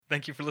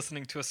Thank you for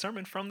listening to a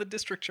sermon from the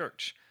District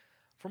Church.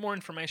 For more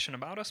information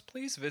about us,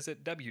 please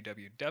visit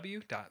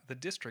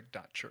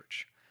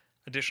www.thedistrict.church.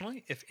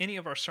 Additionally, if any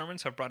of our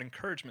sermons have brought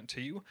encouragement to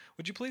you,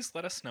 would you please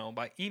let us know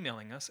by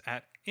emailing us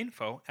at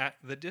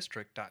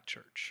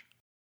info@thedistrict.church.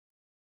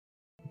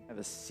 Have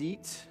a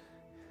seat.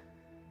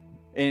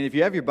 And if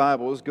you have your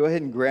Bibles, go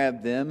ahead and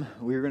grab them.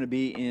 We're going to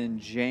be in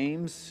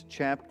James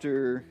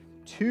chapter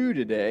 2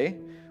 today.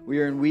 We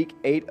are in week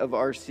 8 of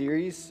our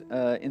series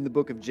in the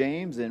book of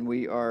James, and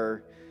we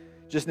are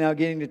just now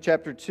getting to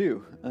chapter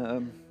 2,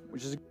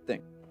 which is a good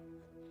thing.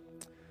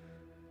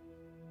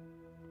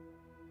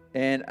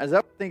 And as I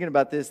was thinking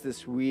about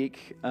this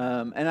week,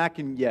 and I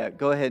can,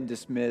 go ahead and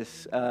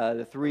dismiss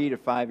the 3 to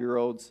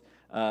 5-year-olds,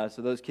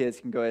 so those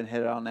kids can go ahead and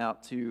head on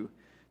out to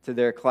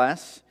their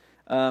class.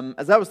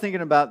 As I was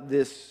thinking about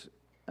this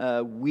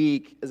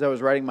week, as I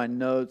was writing my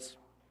notes,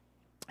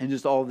 and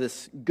just all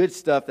this good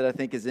stuff that I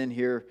think is in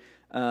here,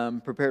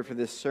 prepared for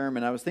this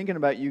sermon, I was thinking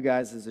about you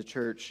guys as a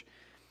church,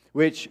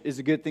 which is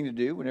a good thing to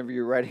do whenever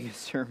you're writing a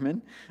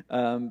sermon,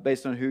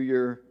 based on who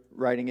you're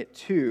writing it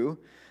to.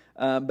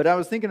 But I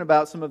was thinking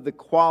about some of the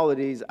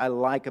qualities I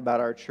like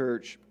about our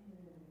church.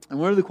 And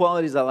one of the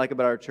qualities I like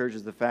about our church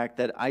is the fact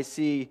that I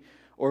see,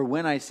 or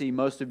when I see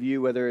most of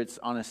you, whether it's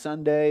on a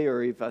Sunday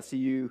or if I see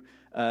you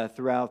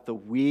throughout the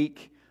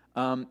week,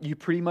 you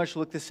pretty much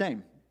look the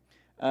same.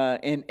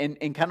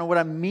 And kind of what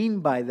I mean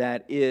by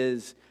that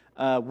is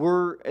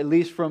we're, at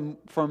least from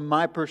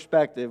my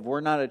perspective,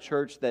 we're not a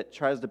church that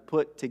tries to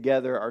put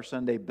together our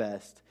Sunday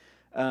best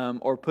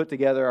or put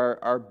together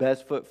our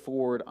best foot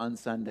forward on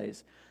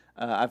Sundays.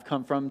 I've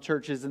come from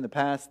churches in the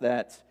past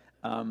that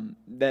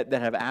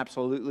have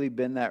absolutely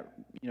been that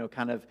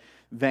kind of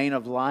vein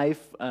of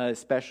life,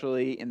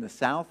 especially in the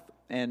South.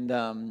 And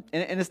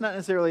it's not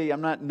necessarily,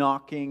 I'm not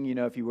knocking,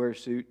 if you wear a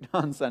suit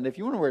on Sunday. If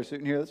you want to wear a suit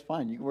in here, that's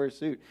fine. You can wear a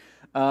suit.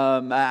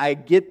 I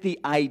get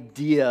the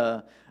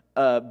idea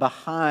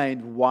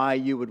behind why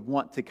you would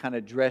want to kind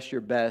of dress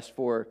your best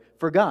for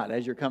God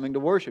as you're coming to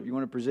worship. You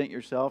want to present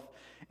yourself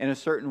in a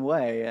certain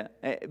way.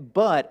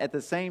 But at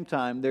the same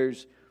time,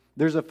 there's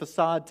a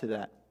facade to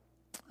that.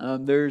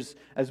 There's,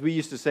 as we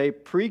used to say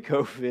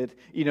pre-COVID,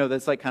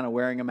 that's like kind of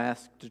wearing a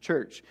mask to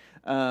church.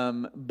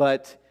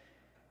 But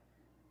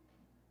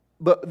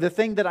the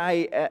thing that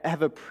I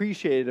have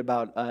appreciated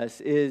about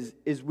us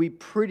is we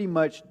pretty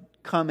much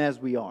come as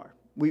we are.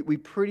 We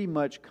pretty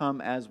much come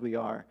as we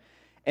are.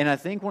 And I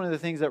think one of the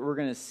things that we're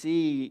going to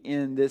see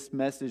in this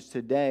message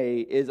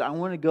today is I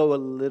want to go a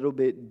little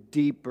bit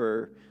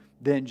deeper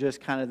than just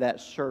kind of that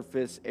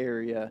surface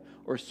area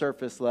or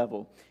surface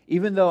level.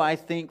 Even though I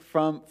think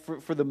for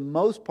the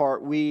most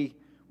part we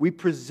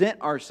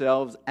present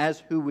ourselves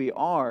as who we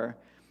are,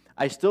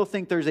 I still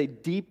think there's a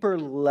deeper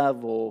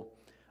level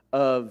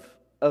of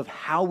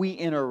how we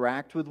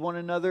interact with one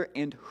another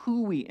and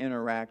who we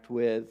interact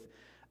with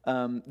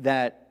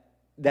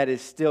that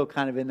is still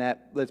kind of in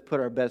that let's put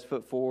our best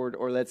foot forward,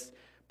 or let's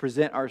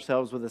present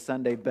ourselves with a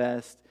Sunday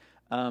best,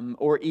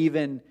 or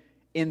even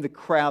in the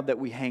crowd that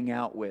we hang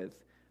out with.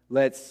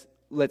 Let's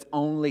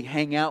only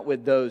hang out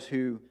with those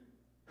who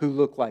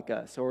look like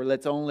us, or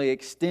let's only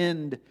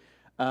extend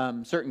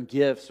certain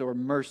gifts or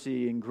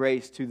mercy and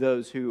grace to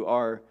those who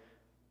are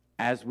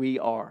as we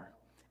are.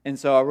 And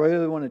so I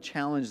really want to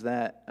challenge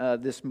that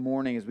this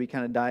morning as we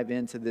kind of dive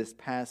into this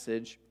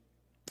passage.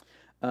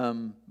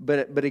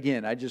 But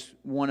again, I just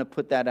want to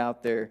put that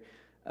out there.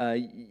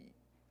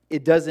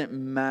 It doesn't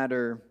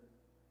matter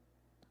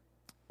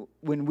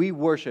when we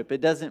worship.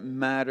 It doesn't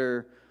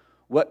matter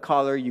what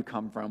collar you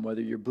come from,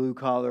 whether you're blue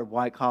collar,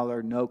 white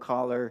collar, no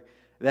collar.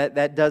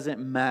 That doesn't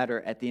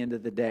matter at the end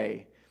of the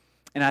day.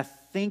 And I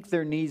think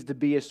there needs to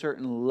be a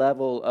certain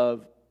level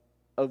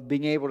of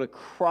being able to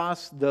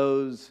cross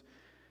those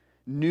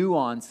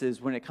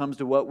nuances when it comes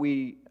to what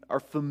we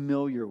are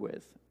familiar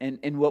with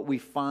and what we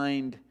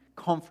find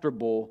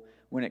comfortable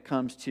when it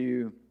comes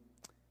to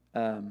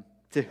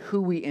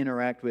who we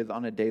interact with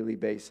on a daily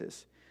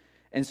basis.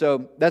 And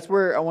so that's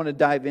where I want to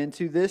dive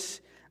into this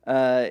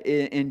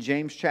in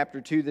James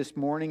chapter 2 this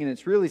morning. And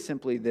it's really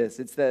simply this.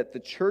 It's that the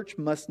church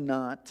must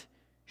not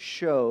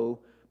show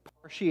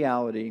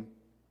partiality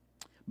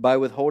by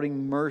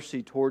withholding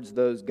mercy towards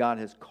those God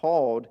has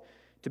called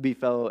to be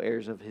fellow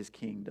heirs of His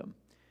kingdom.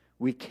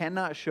 We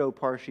cannot show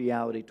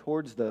partiality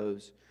towards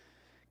those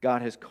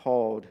God has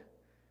called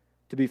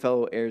to be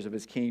fellow heirs of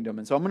His kingdom.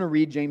 And so I'm going to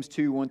read James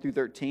 2, 1 through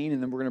 13,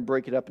 and then we're going to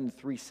break it up into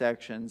 3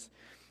 sections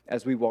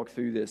as we walk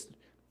through this.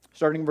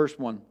 Starting verse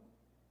 1.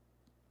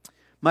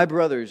 My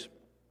brothers,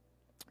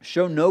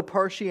 show no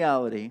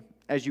partiality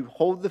as you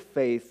hold the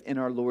faith in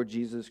our Lord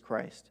Jesus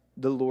Christ,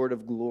 the Lord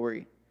of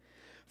glory.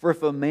 For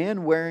if a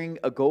man wearing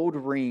a gold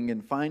ring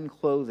and fine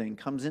clothing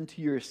comes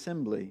into your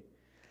assembly,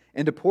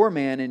 and a poor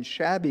man in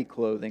shabby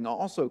clothing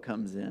also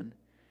comes in,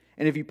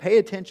 and if you pay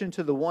attention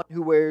to the one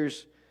who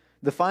wears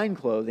the fine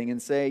clothing and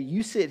say,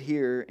 you sit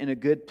here in a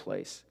good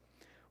place,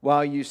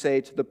 while you say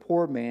to the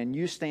poor man,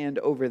 you stand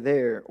over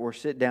there or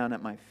sit down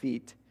at my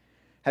feet,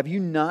 have you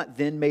not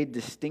then made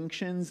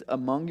distinctions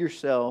among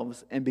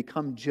yourselves and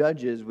become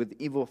judges with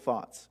evil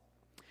thoughts?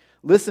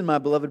 Listen, my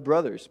beloved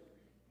brothers.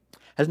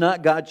 Has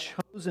not God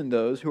chosen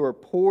those who are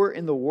poor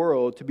in the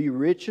world to be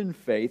rich in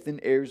faith and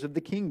heirs of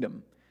the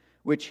kingdom,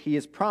 which He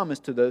has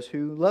promised to those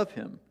who love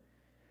Him?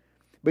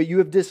 But you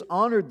have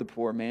dishonored the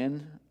poor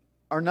man.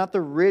 Are not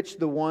the rich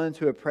the ones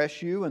who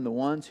oppress you and the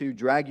ones who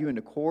drag you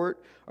into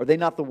court? Are they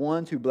not the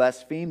ones who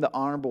blaspheme the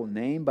honorable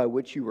name by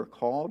which you were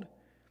called?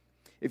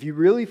 If you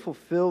really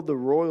fulfill the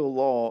royal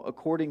law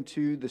according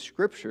to the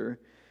Scripture,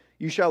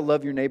 you shall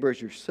love your neighbor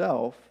as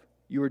yourself,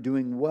 you are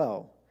doing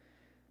well.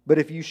 But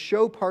if you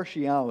show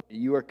partiality,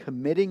 you are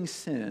committing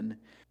sin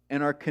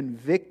and are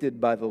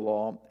convicted by the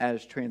law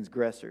as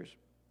transgressors.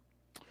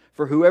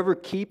 For whoever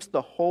keeps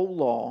the whole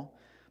law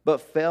but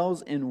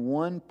fails in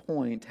one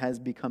point has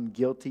become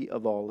guilty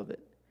of all of it.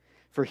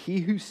 For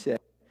he who said,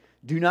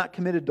 "Do not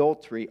commit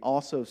adultery,"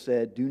 also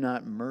said, "Do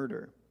not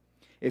murder."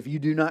 If you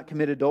do not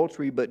commit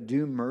adultery but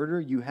do murder,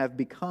 you have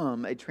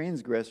become a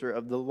transgressor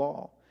of the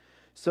law.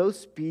 So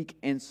speak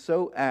and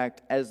so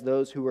act as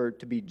those who are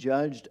to be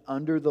judged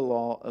under the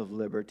law of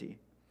liberty.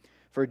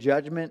 For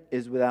judgment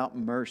is without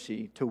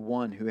mercy to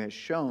one who has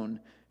shown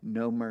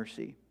no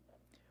mercy.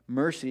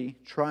 Mercy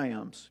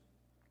triumphs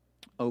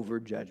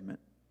over judgment.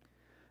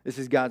 This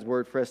is God's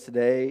word for us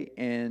today,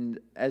 and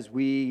as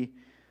we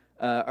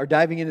are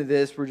diving into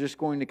this, we're just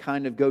going to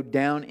kind of go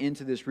down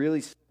into this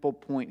really simple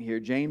point here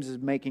James is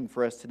making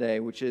for us today,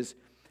 which is,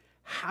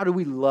 how do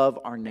we love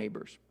our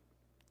neighbors?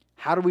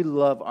 How do we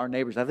love our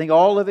neighbors? I think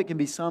all of it can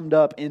be summed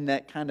up in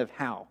that kind of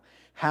how.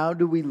 How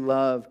do we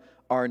love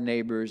our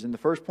neighbors? And the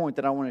first point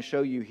that I want to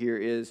show you here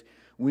is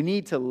we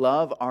need to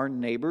love our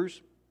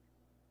neighbors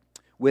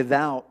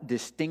without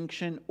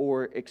distinction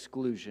or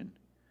exclusion.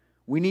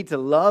 We need to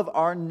love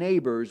our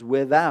neighbors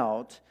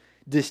without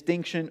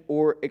distinction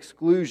or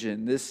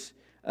exclusion.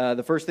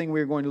 The first thing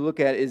we're going to look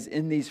at is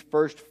in these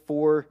first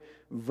 4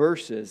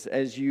 verses.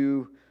 As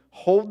you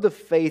hold the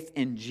faith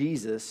in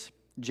Jesus,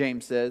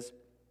 James says,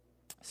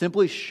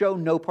 simply show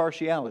no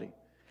partiality.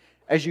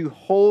 As you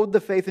hold the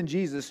faith in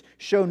Jesus,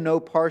 show no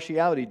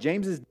partiality.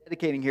 James is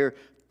dedicating here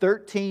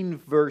 13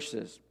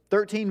 verses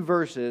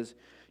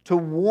to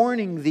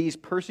warning these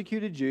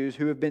persecuted Jews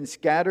who have been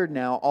scattered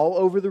now all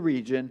over the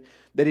region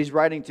that he's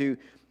writing to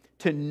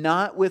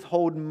not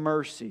withhold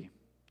mercy.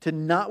 To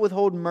not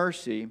withhold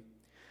mercy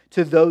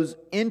to those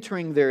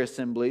entering their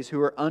assemblies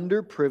who are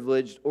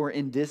underprivileged or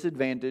in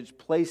disadvantaged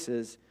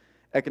places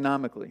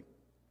economically.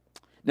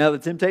 Now, the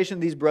temptation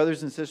these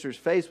brothers and sisters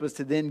faced was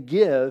to then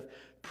give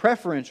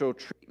preferential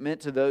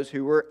treatment to those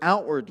who were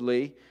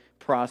outwardly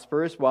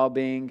prosperous while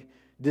being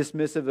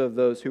dismissive of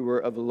those who were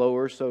of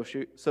lower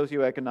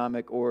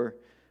socioeconomic or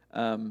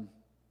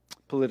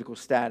political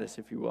status,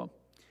 if you will.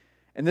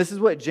 And this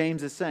is what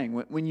James is saying.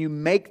 When you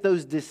make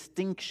those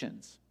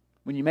distinctions,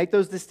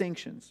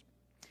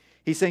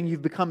 he's saying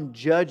you've become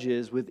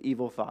judges with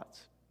evil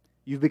thoughts.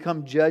 You've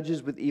become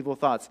judges with evil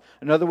thoughts.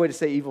 Another way to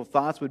say evil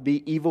thoughts would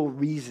be evil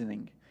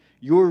reasoning.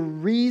 You're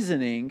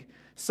reasoning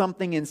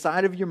something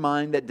inside of your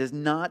mind that does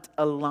not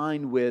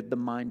align with the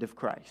mind of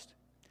Christ.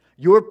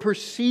 You're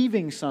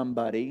perceiving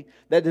somebody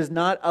that does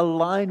not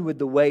align with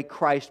the way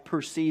Christ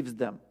perceives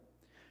them.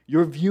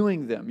 You're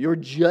viewing them. You're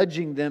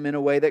judging them in a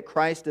way that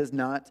Christ does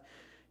not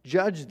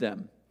judge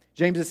them.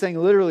 James is saying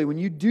literally, when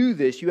you do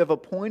this, you have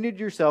appointed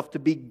yourself to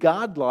be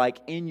godlike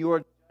in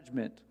your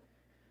judgment,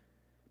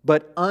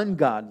 but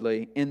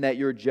ungodly in that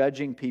you're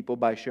judging people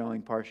by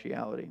showing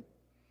partiality.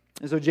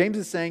 And so James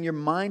is saying your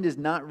mind is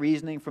not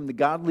reasoning from the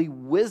godly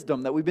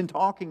wisdom that we've been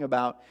talking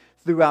about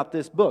throughout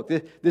this book.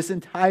 This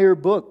entire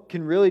book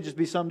can really just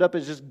be summed up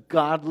as just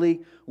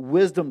godly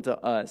wisdom to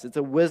us. It's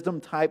a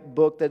wisdom type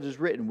book that is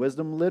written,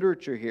 wisdom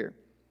literature here.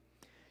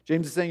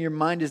 James is saying your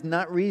mind is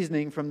not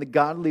reasoning from the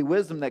godly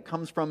wisdom that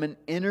comes from an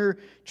inner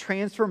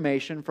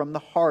transformation from the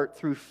heart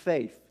through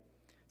faith.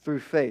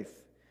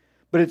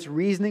 But it's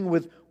reasoning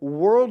with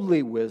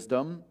worldly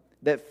wisdom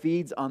that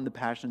feeds on the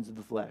passions of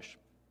the flesh.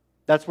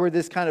 That's where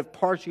this kind of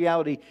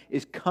partiality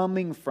is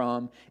coming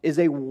from, is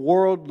a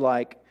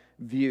world-like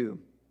view.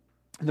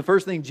 And the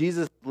first thing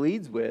Jesus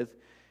leads with,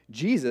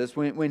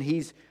 when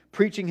he's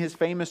preaching his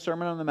famous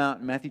Sermon on the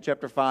Mount in Matthew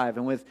chapter 5,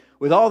 and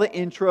with all the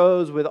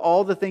intros, with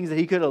all the things that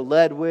he could have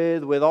led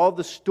with all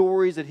the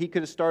stories that he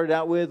could have started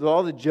out with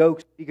all the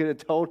jokes he could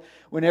have told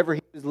whenever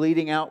he was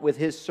leading out with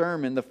his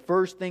sermon, the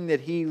first thing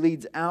that he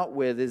leads out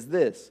with is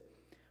this: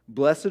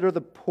 blessed are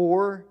the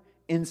poor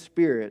in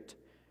spirit,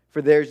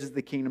 for theirs is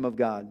the kingdom of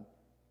God.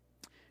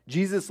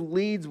 Jesus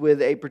leads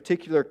with a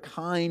particular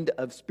kind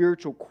of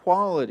spiritual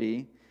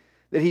quality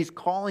that he's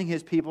calling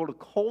his people to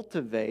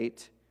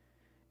cultivate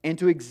and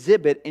to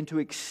exhibit and to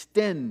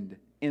extend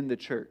in the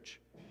church.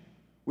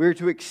 We're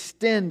to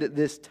extend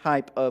this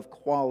type of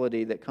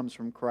quality that comes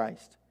from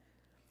Christ.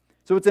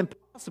 So it's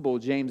impossible,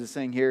 James is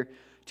saying here,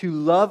 to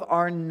love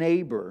our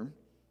neighbor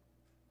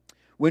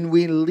when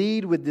we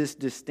lead with this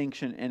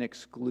distinction and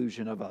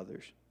exclusion of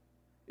others.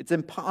 It's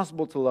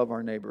impossible to love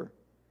our neighbor.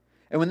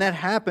 And when that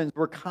happens,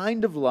 we're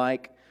kind of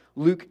like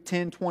Luke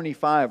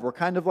 10:25. We're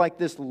kind of like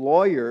this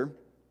lawyer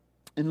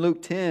in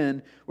Luke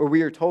 10, where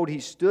we are told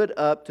he stood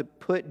up to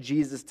put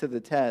Jesus to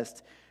the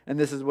test. And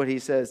this is what he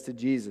says to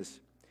Jesus.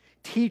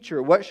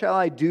 Teacher, what shall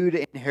I do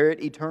to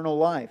inherit eternal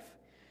life?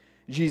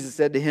 Jesus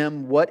said to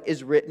him, what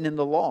is written in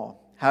the law?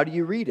 How do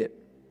you read it?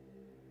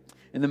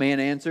 And the man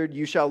answered,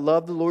 you shall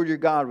love the Lord your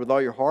God with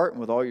all your heart and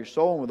with all your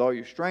soul and with all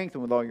your strength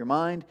and with all your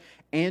mind,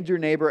 and your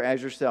neighbor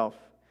as yourself.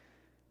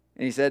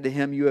 And he said to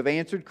him, you have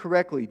answered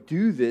correctly.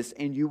 Do this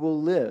and you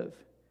will live.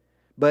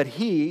 But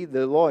he,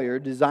 the lawyer,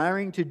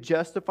 desiring to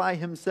justify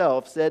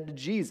himself, said to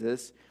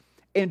Jesus,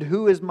 and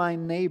who is my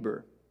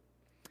neighbor?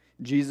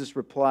 Jesus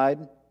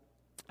replied,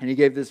 and he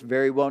gave this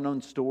very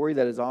well-known story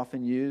that is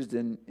often used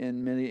in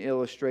many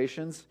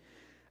illustrations.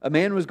 A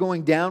man was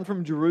going down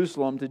from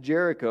Jerusalem to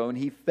Jericho, and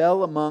he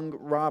fell among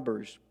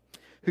robbers,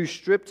 who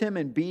stripped him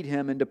and beat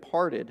him and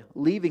departed,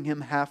 leaving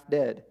him half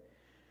dead.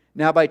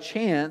 Now by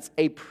chance,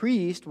 a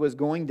priest was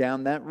going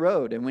down that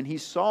road, and when he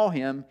saw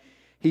him,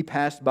 he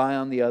passed by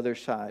on the other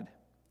side.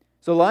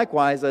 So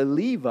likewise, a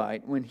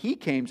Levite, when he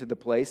came to the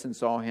place and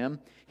saw him,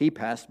 he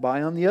passed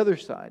by on the other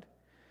side.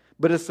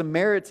 But a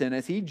Samaritan,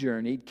 as he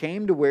journeyed,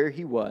 came to where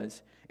he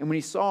was, and when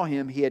he saw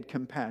him, he had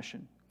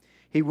compassion.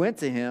 He went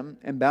to him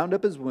and bound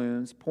up his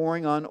wounds,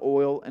 pouring on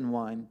oil and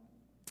wine.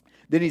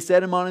 Then he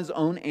set him on his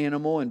own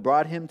animal and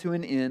brought him to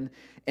an inn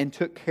and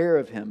took care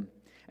of him.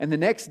 And the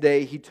next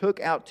day he took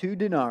out 2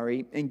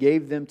 denarii and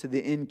gave them to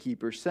the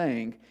innkeeper,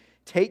 saying,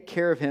 take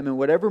care of him, and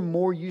whatever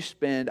more you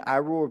spend, I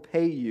will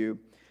repay you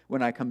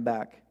when I come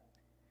back.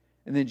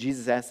 And then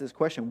Jesus asked this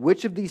question,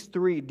 which of these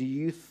 3 do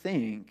you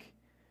think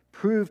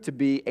proved to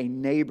be a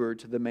neighbor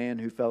to the man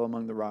who fell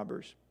among the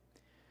robbers?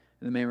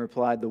 And the man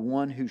replied, the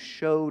one who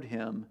showed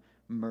him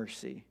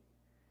mercy.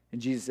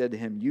 And Jesus said to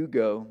him, you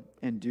go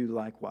and do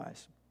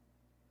likewise.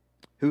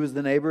 Who was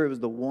the neighbor? It was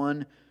the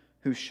one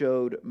who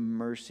showed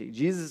mercy.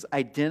 Jesus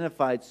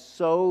identified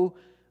so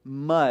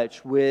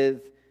much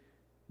with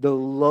the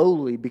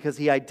lowly because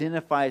he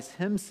identifies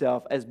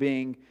himself as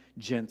being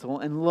gentle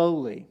and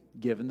lowly,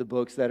 given the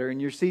books that are in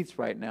your seats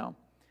right now.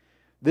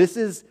 This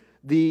is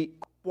the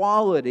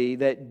quality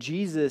that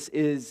Jesus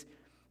is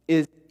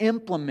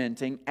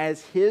implementing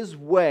as his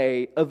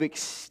way of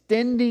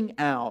extending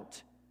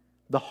out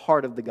the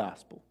heart of the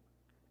gospel,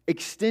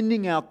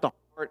 extending out the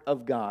heart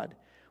of God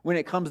when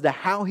it comes to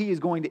how he is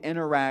going to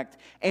interact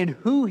and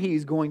who he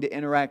is going to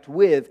interact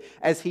with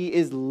as he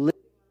is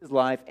living his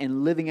life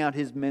and living out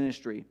his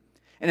ministry.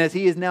 And as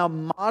he is now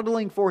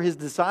modeling for his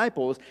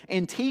disciples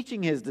and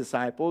teaching his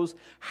disciples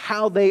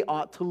how they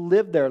ought to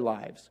live their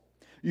lives.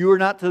 You are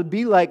not to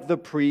be like the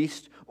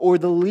priest or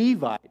the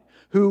Levite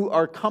who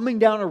are coming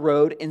down a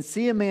road and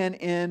see a man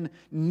in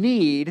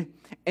need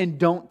and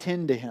don't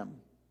tend to him.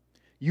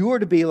 You are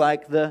to be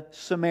like the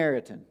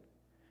Samaritan.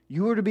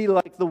 You are to be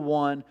like the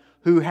one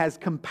who has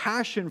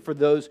compassion for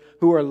those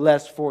who are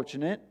less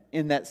fortunate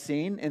in that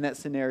scene, in that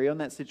scenario, in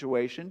that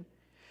situation.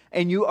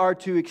 And you are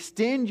to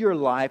extend your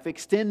life,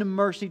 extend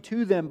mercy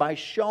to them by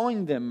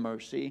showing them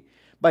mercy,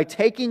 by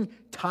taking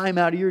time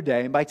out of your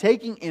day, and by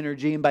taking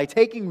energy, and by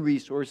taking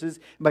resources,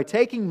 and by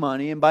taking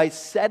money, and by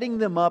setting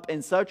them up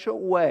in such a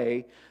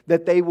way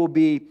that they will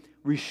be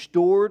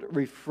restored,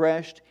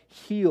 refreshed,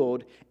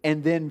 healed,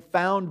 and then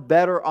found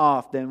better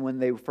off than when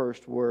they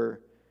first were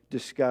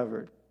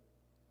discovered.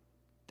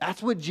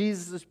 That's what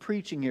Jesus is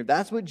preaching here.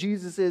 That's what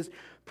Jesus is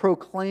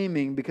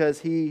proclaiming because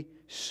he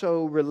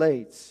so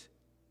relates.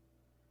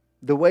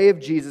 The way of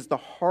Jesus, the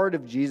heart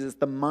of Jesus,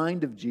 the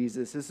mind of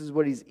Jesus, this is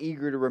what he's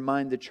eager to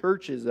remind the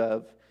churches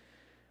of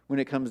when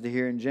it comes to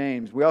here in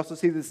James. We also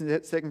see this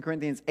in 2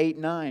 Corinthians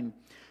 8:9.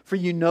 For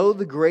you know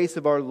the grace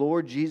of our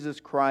Lord Jesus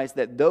Christ,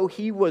 that though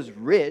he was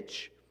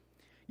rich,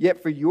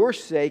 yet for your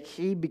sake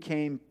he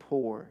became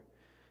poor,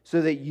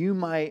 so that you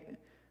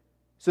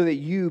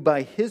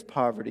by his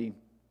poverty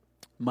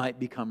might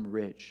become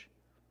rich.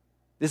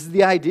 This is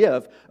the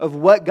idea of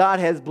what God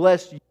has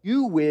blessed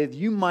you with.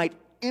 You might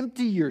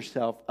empty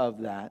yourself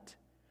of that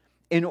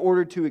in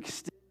order to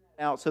extend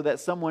it out so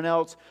that someone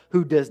else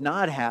who does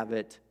not have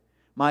it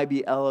might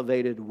be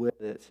elevated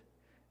with it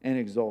and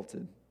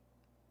exalted.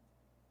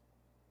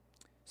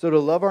 So to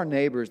love our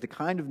neighbors, the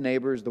kind of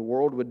neighbors the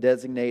world would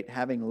designate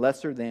having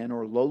lesser than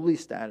or lowly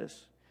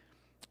status,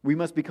 we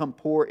must become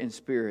poor in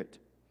spirit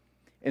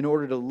in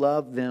order to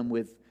love them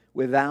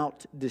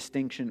without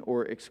distinction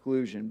or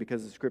exclusion,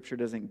 because the Scripture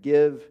doesn't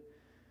give,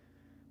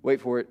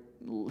 wait for it,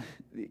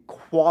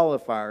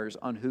 qualifiers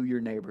on who your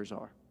neighbors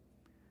are.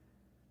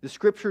 The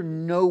Scripture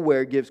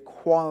nowhere gives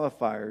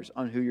qualifiers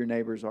on who your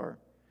neighbors are.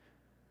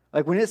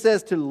 Like when it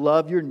says to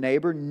love your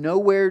neighbor,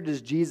 nowhere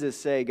does Jesus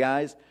say,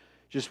 guys,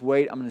 just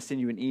wait, I'm going to send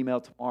you an email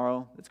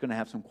tomorrow that's going to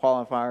have some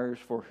qualifiers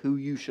for who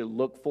you should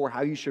look for,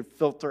 how you should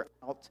filter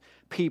out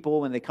people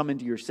when they come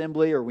into your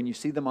assembly, or when you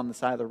see them on the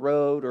side of the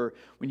road, or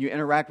when you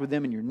interact with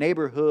them in your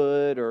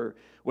neighborhood, or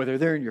whether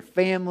they're in your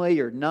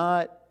family or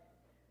not.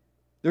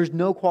 There's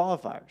no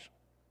qualifiers.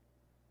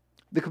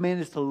 The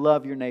command is to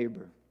love your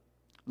neighbor.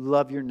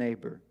 Love your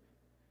neighbor.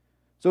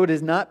 So it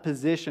is not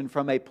positioned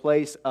from a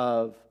place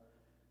of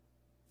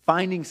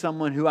finding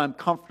someone who I'm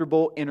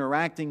comfortable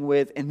interacting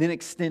with and then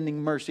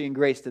extending mercy and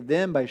grace to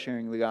them by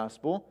sharing the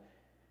gospel.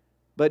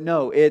 But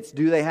no, it's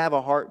do they have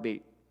a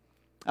heartbeat?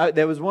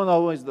 That was one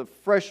of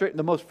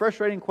the most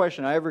frustrating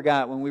question I ever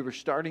got when we were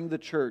starting the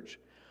church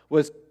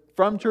was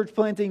from church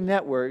planting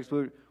networks,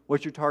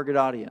 what's your target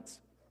audience?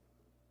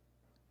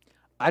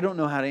 I don't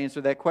know how to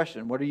answer that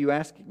question. What are you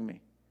asking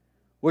me?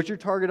 What's your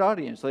target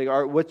audience?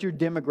 What's your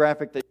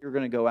demographic that you're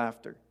going to go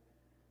after?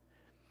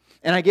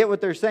 And I get what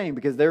they're saying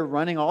because they're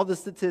running all the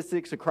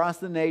statistics across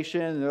the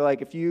nation. And they're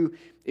like, if you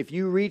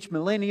reach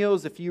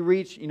millennials, if you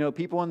reach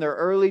people in their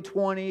early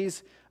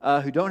 20s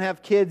who don't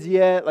have kids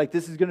yet, like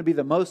this is going to be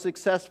the most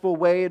successful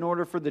way in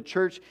order for the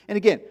church. And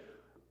again,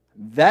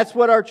 that's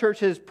what our church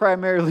has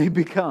primarily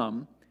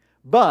become.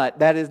 But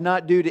that is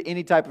not due to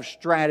any type of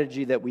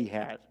strategy that we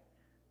had.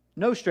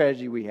 No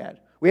strategy we had.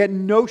 We had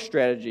no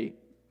strategy.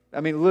 I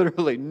mean,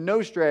 literally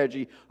no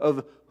strategy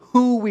of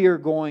who we are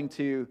going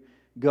to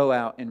go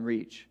out and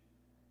reach.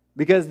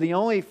 Because the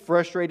only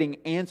frustrating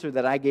answer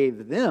that I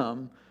gave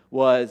them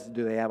was,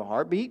 do they have a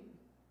heartbeat?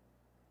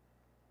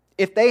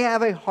 If they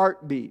have a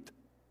heartbeat,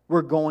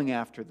 we're going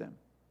after them.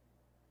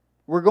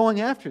 We're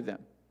going after them.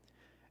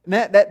 And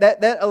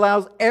that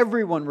allows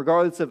everyone,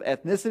 regardless of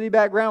ethnicity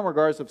background,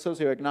 regardless of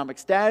socioeconomic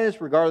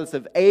status, regardless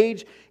of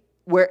age,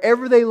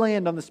 wherever they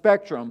land on the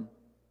spectrum,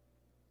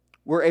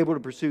 we're able to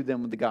pursue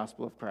them with the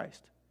gospel of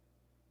Christ.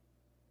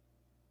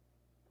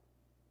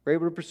 We're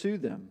able to pursue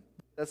them.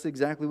 That's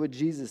exactly what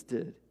Jesus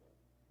did.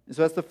 And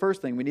so that's the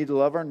first thing. We need to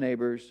love our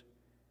neighbors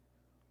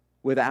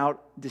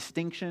without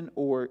distinction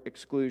or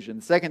exclusion.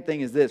 The second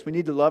thing is this. We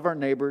need to love our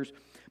neighbors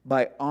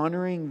by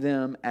honoring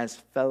them as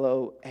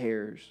fellow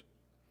heirs.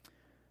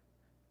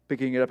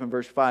 Picking it up in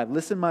verse 5.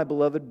 Listen, my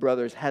beloved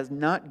brothers, has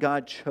not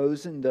God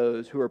chosen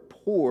those who are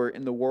poor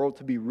in the world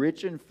to be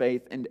rich in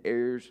faith and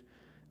heirs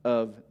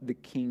of the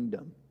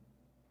kingdom?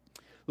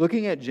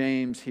 Looking at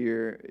James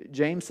here,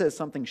 James says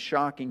something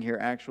shocking here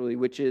actually,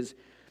 which is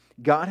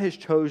God has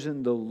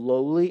chosen the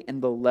lowly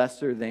and the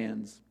lesser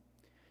thans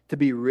to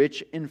be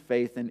rich in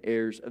faith and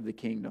heirs of the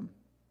kingdom.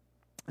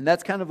 And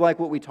that's kind of like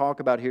what we talk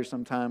about here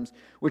sometimes,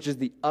 which is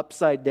the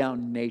upside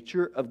down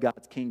nature of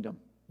God's kingdom.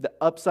 The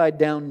upside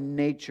down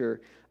nature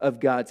of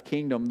God's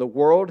kingdom. The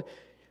world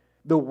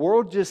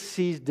just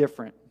sees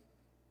different.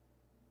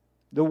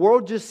 The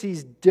world just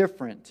sees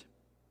different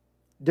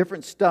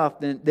stuff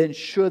than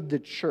should the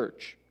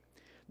church.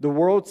 The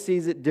world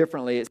sees it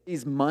differently. It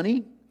sees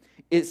money,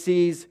 it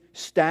sees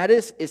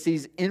status, it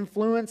sees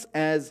influence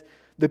as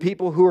the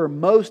people who are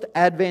most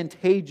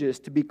advantageous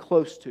to be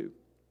close to.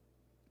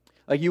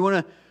 Like you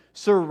want to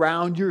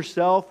surround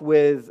yourself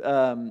with,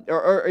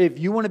 or if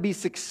you want to be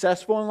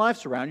successful in life,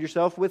 surround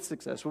yourself with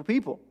successful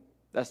people.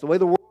 That's the way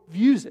the world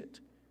views it.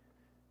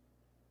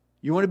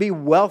 You want to be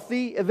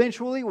wealthy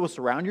eventually? Well,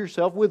 surround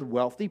yourself with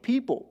wealthy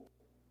people.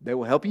 They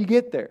will help you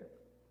get there.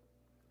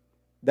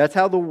 That's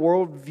how the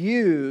world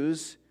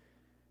views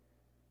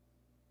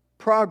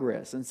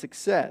progress and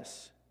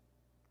success.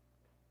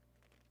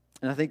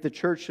 And I think the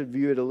church should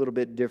view it a little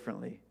bit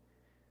differently.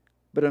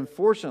 But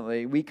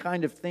unfortunately, we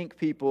kind of think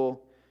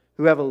people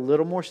who have a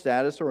little more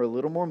status or a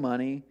little more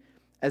money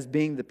as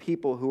being the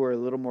people who are a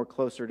little more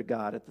closer to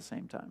God at the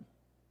same time.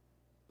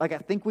 Like, I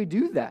think we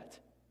do that,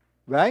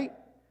 right?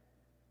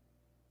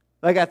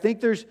 Like, I think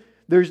there's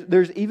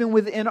even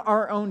within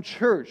our own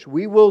church,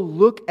 we will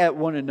look at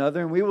one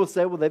another and we will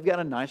say, well, they've got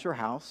a nicer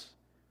house.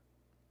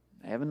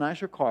 They have a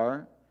nicer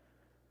car.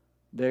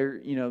 They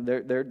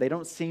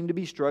don't seem to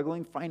be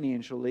struggling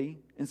financially.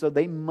 And so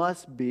they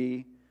must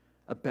be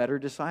a better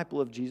disciple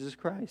of Jesus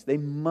Christ. They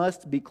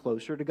must be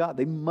closer to God.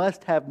 They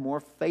must have more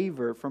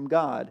favor from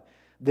God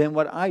than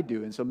what I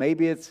do. And so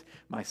maybe it's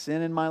my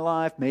sin in my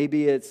life.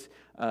 Maybe it's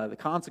the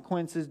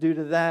consequences due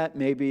to that.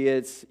 Maybe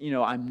it's,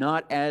 I'm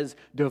not as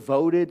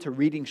devoted to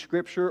reading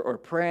Scripture or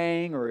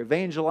praying or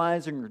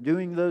evangelizing or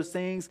doing those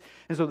things.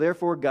 And so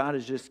therefore God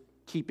is just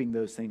keeping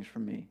those things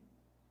from me.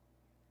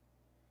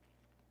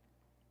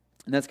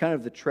 And that's kind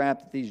of the trap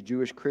that these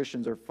Jewish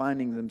Christians are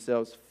finding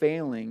themselves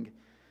failing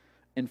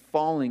and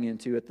falling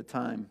into at the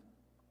time.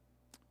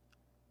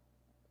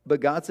 But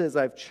God says,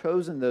 I've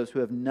chosen those who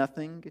have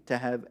nothing to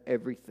have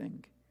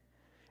everything.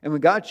 And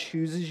when God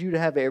chooses you to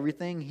have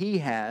everything He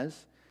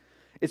has,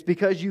 it's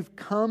because you've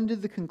come to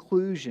the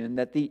conclusion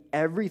that the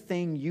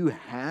everything you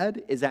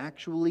had is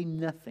actually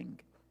nothing.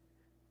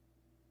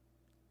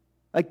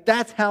 Like,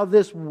 that's how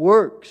this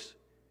works.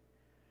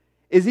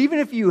 Is even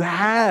if you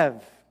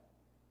have,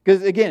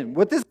 because again,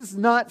 what this is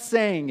not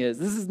saying is,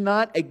 this is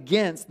not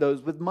against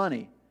those with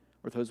money,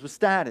 or those with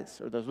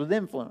status, or those with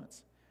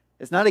influence.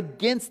 It's not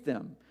against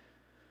them.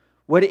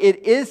 What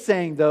it is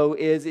saying, though,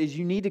 is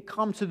you need to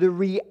come to the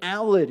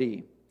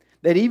reality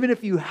that even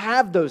if you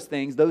have those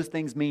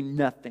things mean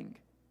nothing.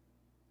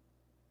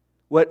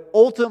 What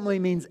ultimately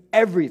means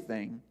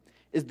everything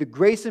is the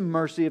grace and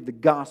mercy of the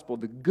gospel,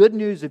 the good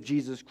news of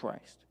Jesus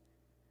Christ.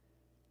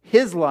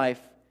 His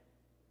life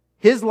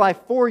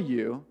for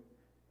you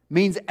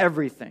means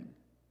everything.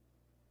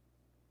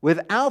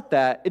 Without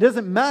that, it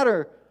doesn't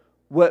matter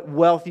what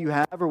wealth you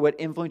have or what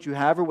influence you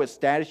have or what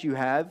status you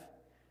have.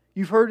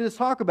 You've heard us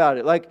talk about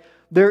it. Like,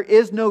 there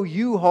is no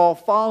U-Haul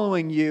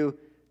following you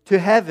to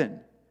heaven,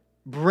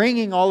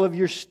 bringing all of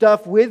your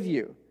stuff with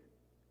you.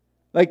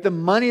 Like the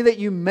money that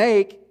you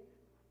make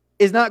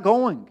is not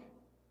going.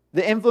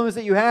 The influence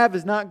that you have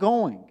is not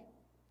going.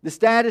 The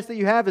status that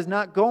you have is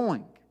not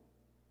going.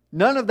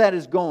 None of that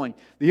is going.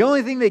 The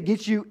only thing that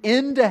gets you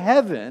into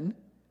heaven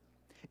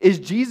is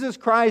Jesus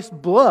Christ's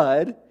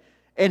blood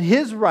and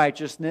His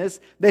righteousness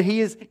that He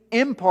has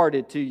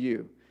imparted to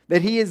you,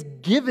 that He has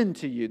given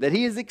to you, that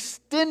He has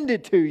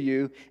extended to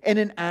you in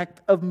an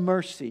act of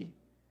mercy.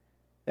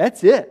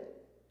 That's it.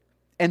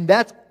 And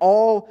that's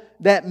all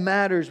that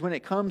matters when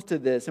it comes to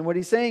this. And what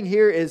he's saying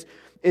here is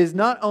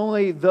not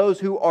only those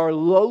who are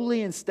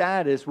lowly in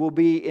status will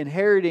be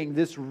inheriting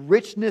this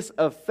richness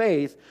of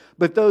faith,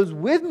 but those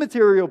with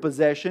material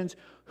possessions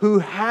who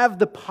have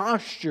the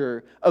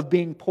posture of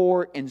being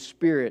poor in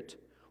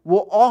spirit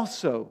will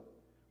also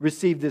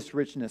receive this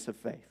richness of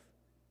faith.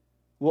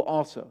 Will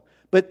also.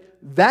 But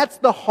that's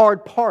the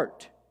hard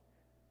part.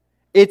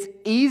 It's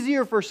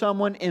easier for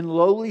someone in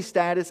lowly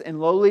status and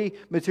lowly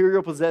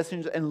material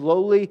possessions and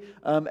lowly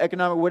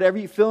economic, whatever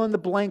you fill in the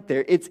blank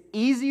there. It's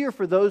easier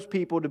for those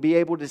people to be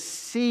able to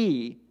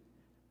see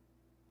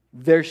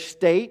their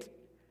state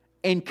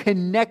and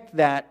connect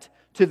that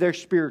to their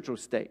spiritual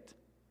state.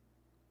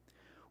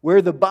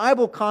 Where the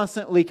Bible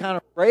constantly kind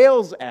of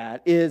rails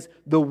at is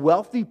the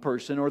wealthy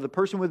person or the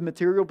person with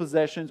material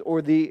possessions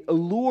or the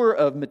allure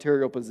of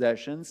material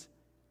possessions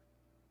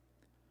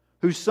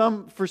who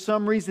for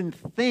some reason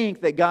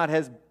think that God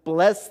has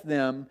blessed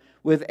them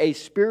with a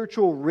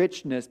spiritual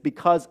richness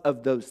because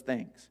of those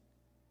things.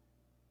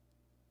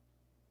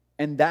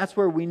 And that's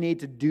where we need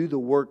to do the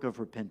work of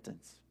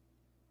repentance.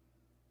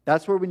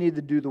 That's where we need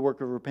to do the work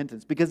of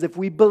repentance. Because if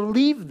we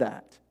believe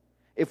that,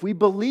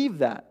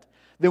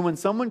 then when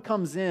someone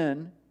comes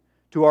in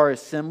to our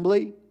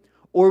assembly,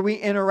 or we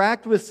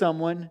interact with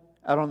someone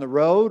out on the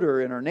road or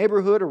in our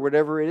neighborhood or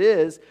whatever it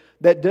is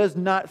that does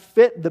not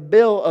fit the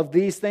bill of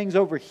these things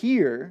over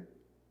here,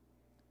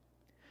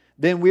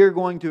 then we're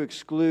going to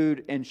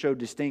exclude and show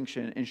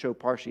distinction and show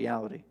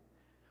partiality.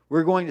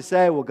 We're going to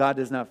say, well, God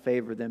does not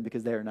favor them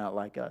because they are not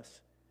like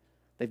us.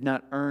 They've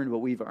not earned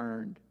what we've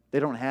earned. They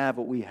don't have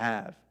what we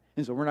have.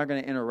 And so we're not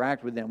going to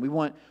interact with them. We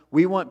want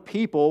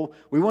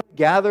to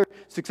gather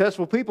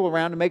successful people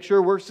around to make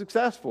sure we're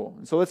successful.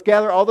 And so let's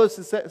gather all those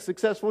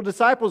successful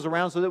disciples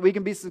around so that we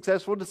can be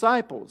successful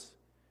disciples.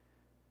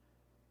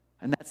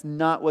 And that's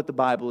not what the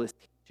Bible is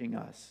teaching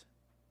us.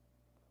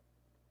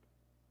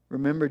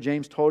 Remember,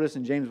 James told us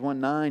in James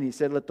 1:9, he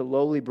said, let the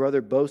lowly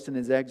brother boast in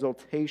his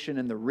exaltation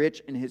and the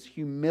rich in his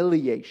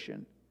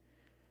humiliation,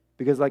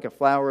 because like a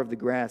flower of the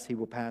grass he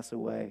will pass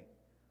away.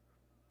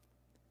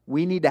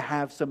 We need to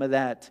have some of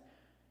that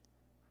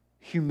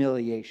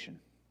humiliation.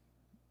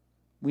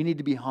 We need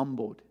to be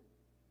humbled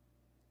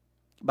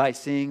by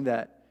seeing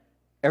that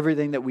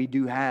everything that we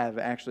do have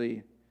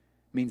actually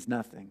means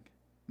nothing.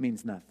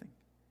 Means nothing.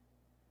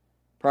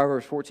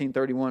 Proverbs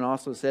 14:31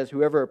 also says,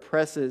 whoever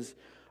oppresses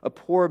a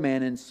poor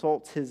man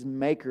insults his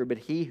maker, but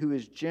he who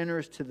is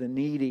generous to the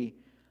needy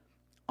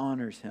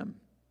honors him.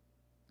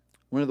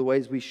 One of the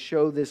ways we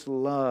show this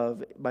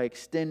love by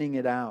extending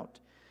it out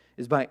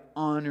is by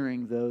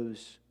honoring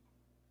those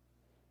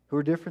who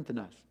are different than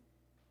us.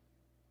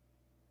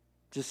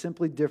 Just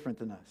simply different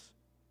than us.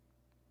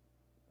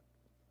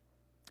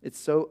 It's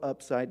so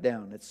upside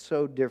down. It's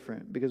so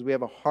different because we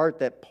have a heart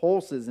that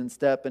pulses in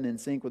step and in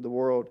sync with the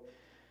world.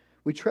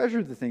 We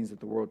treasure the things that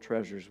the world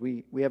treasures.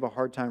 We have a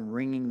hard time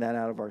wringing that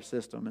out of our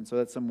system. And so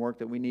that's some work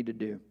that we need to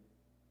do.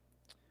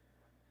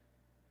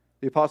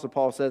 The Apostle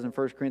Paul says in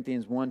 1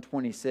 Corinthians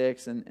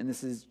 1:26, and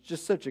this is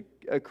just such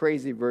a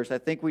crazy verse. I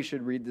think we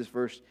should read this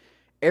verse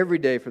every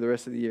day for the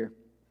rest of the year.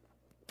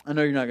 I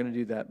know you're not going to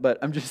do that, but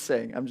I'm just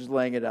saying, I'm just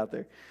laying it out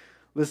there.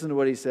 Listen to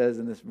what he says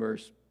in this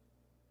verse.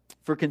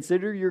 For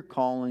consider your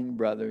calling,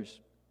 brothers.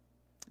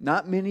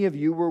 Not many of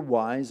you were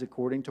wise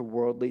according to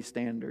worldly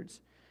standards.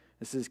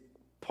 This is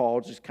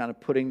Paul just kind of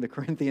putting the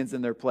Corinthians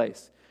in their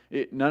place.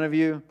 None of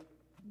you,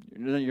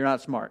 you're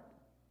not smart.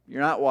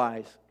 You're not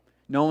wise.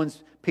 No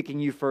one's picking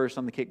you first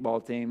on the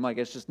kickball team. Like,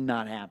 it's just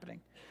not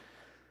happening.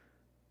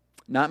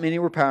 Not many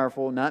were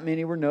powerful. Not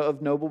many were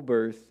of noble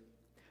birth.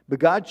 But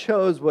God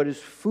chose what is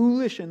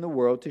foolish in the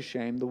world to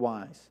shame the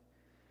wise.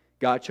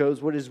 God chose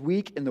what is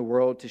weak in the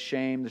world to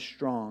shame the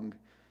strong.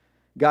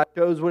 God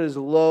chose what is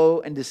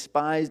low and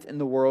despised in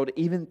the world,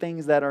 even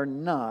things that are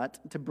not,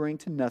 to bring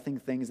to nothing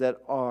things that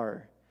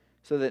are,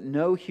 so that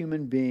no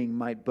human being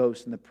might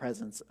boast in the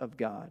presence of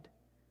God.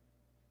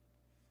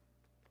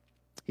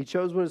 He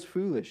chose what is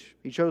foolish.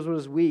 He chose what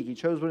is weak. He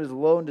chose what is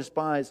low and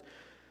despised,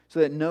 so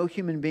that no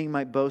human being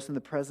might boast in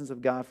the presence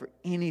of God for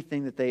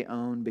anything that they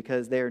own,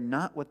 because they are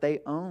not what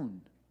they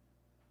own.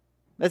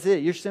 That's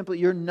it.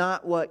 You're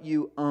not what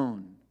you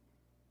own.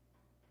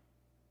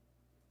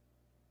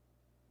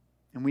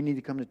 And we need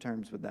to come to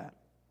terms with that.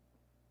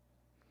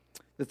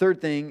 The third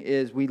thing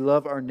is we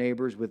love our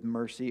neighbors with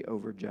mercy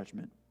over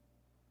judgment.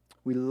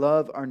 We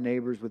love our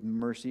neighbors with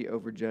mercy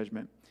over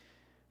judgment.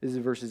 This is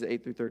verses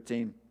 8 through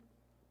 13.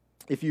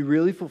 If you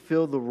really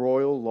fulfill the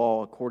royal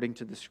law according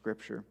to the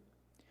Scripture,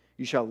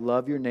 you shall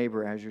love your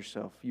neighbor as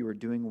yourself. You are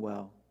doing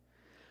well.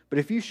 But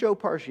if you show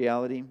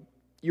partiality,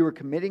 you are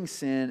committing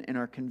sin and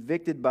are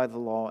convicted by the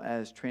law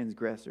as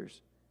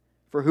transgressors.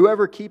 For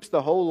whoever keeps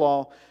the whole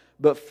law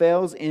but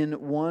fails in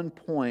one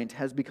point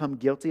has become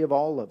guilty of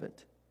all of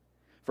it.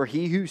 For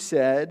he who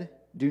said,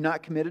 'Do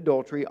not commit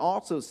adultery,'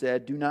 also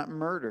said, 'Do not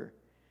murder.'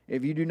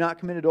 If you do not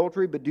commit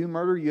adultery but do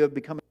murder, you have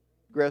become a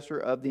transgressor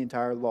of the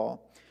entire law.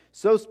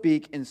 So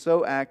speak and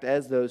so act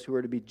as those who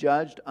are to be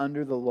judged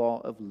under the law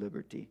of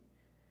liberty.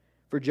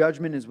 For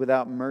judgment is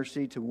without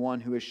mercy to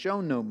one who has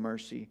shown no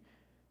mercy.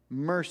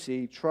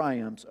 Mercy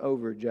triumphs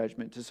over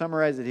judgment." To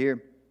summarize it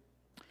here,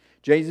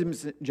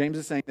 James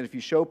is saying that if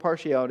you show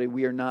partiality,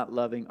 we are not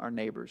loving our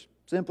neighbors.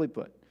 Simply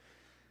put.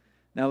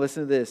 Now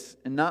listen to this.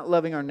 And not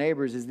loving our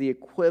neighbors is the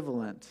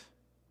equivalent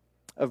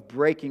of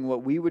breaking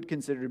what we would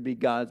consider to be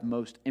God's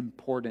most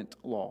important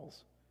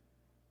laws.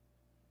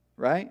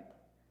 Right?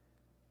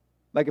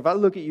 Like if I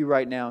look at you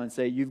right now and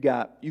say you've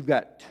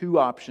got two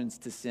options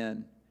to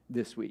sin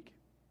this week.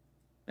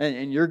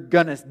 And you're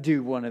going to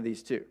do one of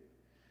these two.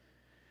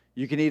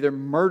 You can either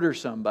murder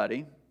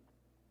somebody,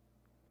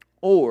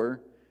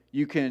 or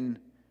you can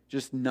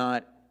just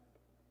not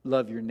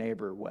love your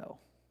neighbor well.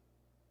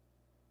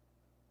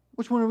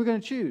 Which one are we going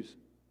to choose?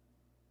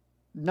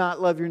 Not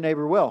love your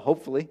neighbor well,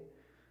 hopefully.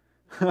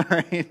 All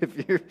right,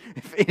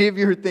 if any of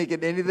you are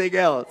thinking anything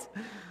else,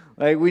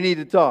 like we need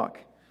to talk.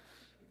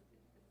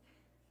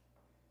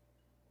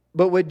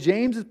 But what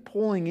James is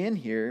pulling in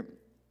here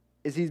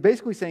is he's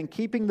basically saying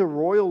keeping the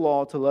royal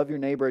law to love your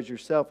neighbor as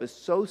yourself is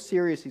so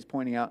serious, he's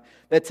pointing out,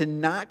 that to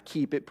not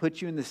keep it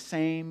puts you in the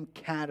same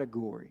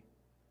category.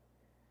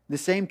 The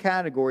same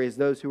category as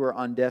those who are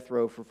on death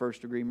row for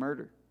first-degree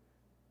murder.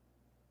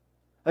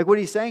 Like what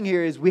he's saying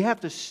here is we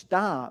have to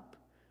stop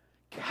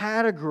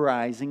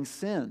categorizing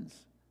sins.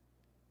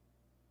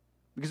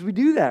 Because we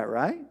do that,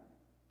 right?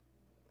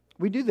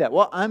 We do that.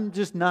 Well, I'm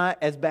just not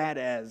as bad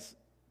as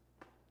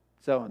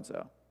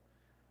so-and-so.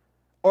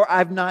 Or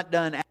I've not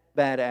done as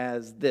bad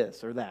as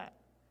this or that.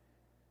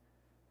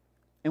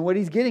 And what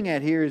he's getting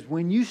at here is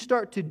when you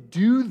start to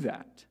do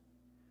that,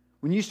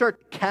 when you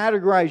start to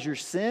categorize your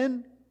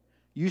sin,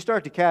 you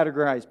start to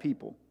categorize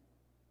people.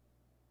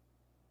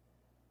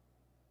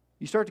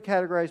 You start to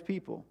categorize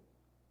people.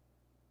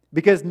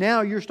 Because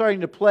now you're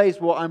starting to place,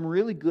 well, I'm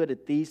really good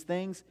at these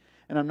things,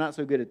 and I'm not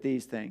so good at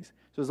these things.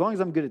 So as long as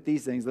I'm good at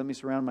these things, let me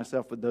surround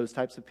myself with those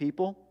types of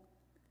people.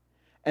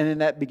 And then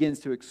that begins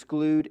to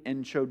exclude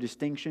and show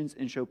distinctions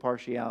and show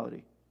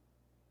partiality.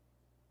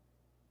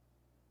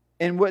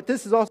 And what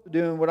this is also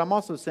doing, what I'm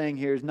also saying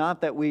here is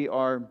not that we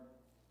are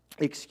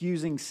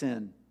excusing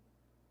sin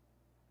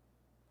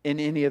in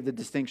any of the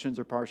distinctions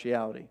or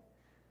partiality.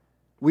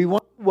 We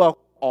want to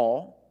welcome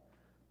all,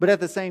 but at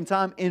the same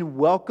time, in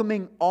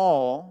welcoming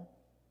all,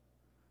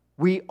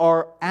 we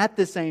are at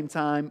the same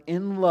time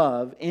in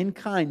love, in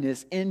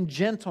kindness, in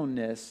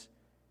gentleness,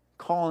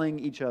 calling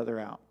each other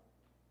out.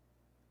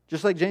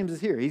 Just like James is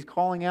here. He's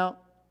calling out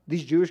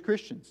these Jewish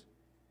Christians.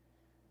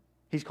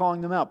 He's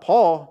calling them out.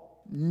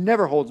 Paul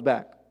never holds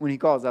back when he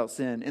calls out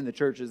sin in the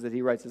churches that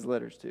he writes his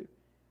letters to.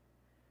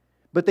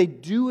 But they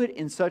do it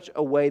in such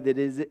a way that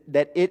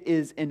it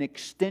is an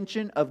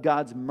extension of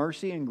God's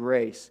mercy and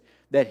grace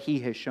that He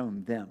has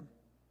shown them.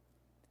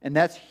 And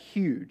that's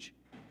huge.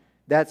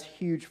 That's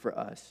huge for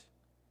us.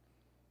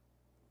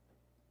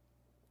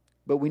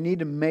 But we need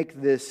to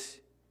make this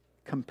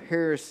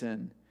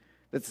comparison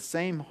that the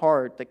same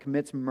heart that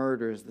commits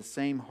murder is the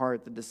same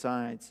heart that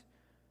decides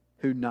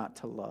who not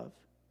to love.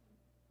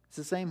 It's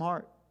the same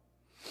heart.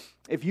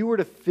 If you were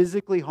to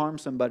physically harm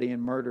somebody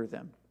and murder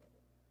them,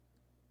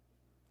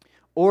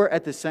 or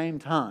at the same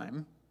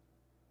time,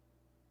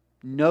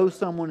 know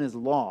someone is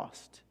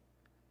lost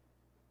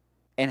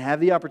and have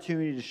the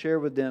opportunity to share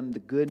with them the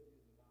good that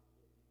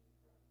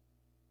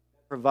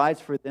provides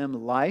for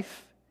them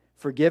life,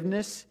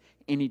 forgiveness,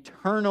 and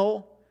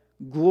eternal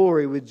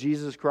glory with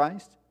Jesus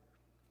Christ,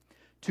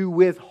 to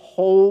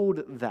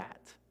withhold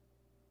that,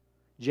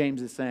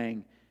 James is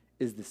saying,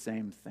 is the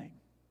same thing.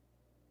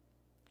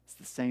 It's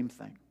the same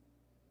thing.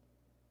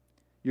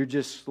 You're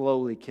just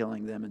slowly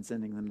killing them and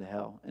sending them to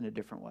hell in a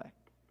different way.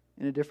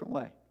 In a different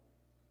way.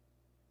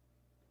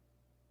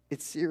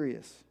 It's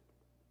serious.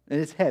 And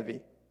it's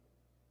heavy.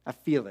 I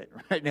feel it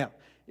right now.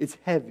 It's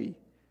heavy.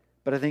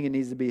 But I think it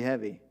needs to be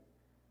heavy.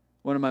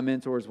 One of my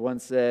mentors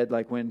once said,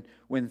 like, when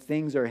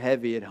things are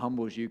heavy, it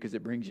humbles you because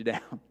it brings you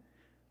down.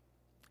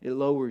 It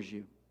lowers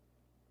you.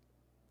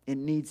 It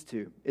needs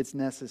to. It's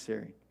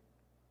necessary.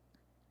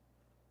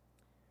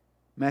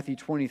 Matthew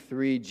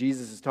 23,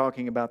 Jesus is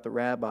talking about the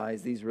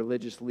rabbis, these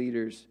religious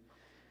leaders.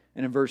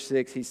 And in verse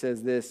 6, he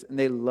says this, "And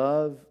they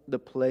love the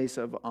place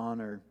of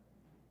honor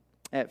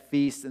at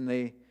feasts, and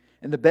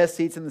the best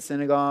seats in the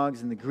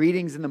synagogues, and the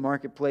greetings in the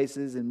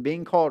marketplaces, and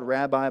being called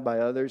rabbi by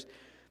others.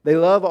 They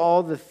love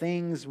all the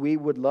things we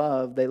would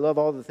love. They love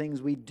all the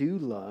things we do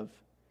love."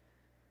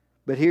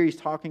 But here he's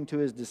talking to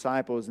his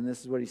disciples, and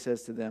this is what he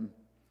says to them.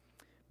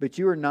 "But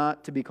you are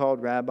not to be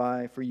called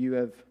rabbi, for you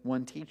have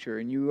one teacher,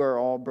 and you are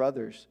all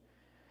brothers.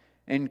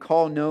 And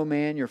call no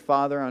man your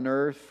father on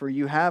earth, for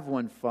you have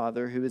one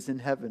Father who is in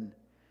heaven.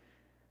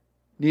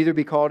 Neither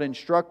be called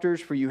instructors,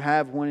 for you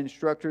have one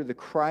instructor, the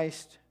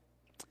Christ.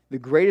 The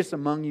greatest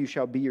among you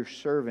shall be your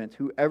servant.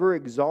 Whoever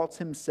exalts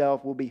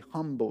himself will be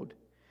humbled,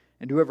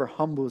 and whoever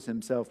humbles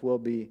himself will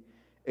be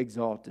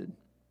exalted.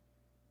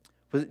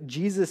 But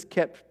Jesus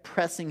kept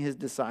pressing his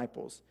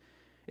disciples.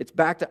 It's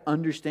back to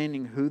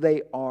understanding who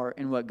they are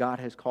and what God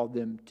has called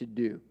them to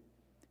do.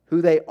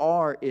 Who they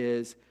are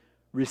is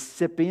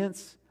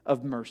recipients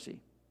of mercy.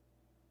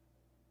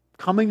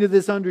 Coming to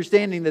this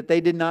understanding that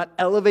they did not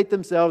elevate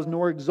themselves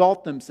nor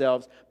exalt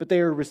themselves, but they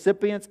are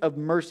recipients of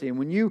mercy. And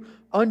when you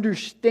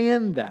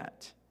understand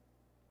that,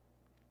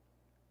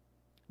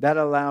 that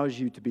allows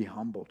you to be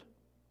humbled.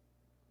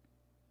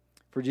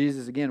 For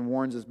Jesus again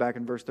warns us back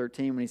in verse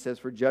 13 when he says,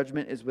 "For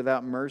judgment is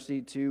without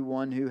mercy to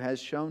one who has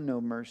shown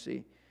no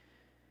mercy."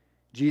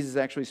 Jesus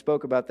actually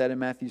spoke about that in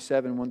Matthew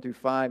 7, 1 through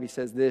 5. He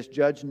says this,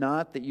 "Judge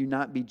not that you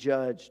not be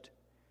judged.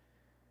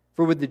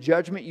 For with the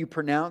judgment you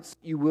pronounce,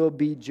 you will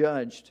be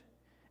judged.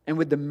 And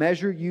with the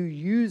measure you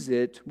use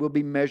it will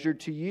be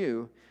measured to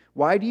you.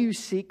 Why do you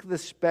seek the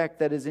speck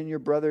that is in your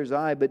brother's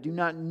eye, but do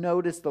not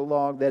notice the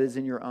log that is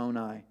in your own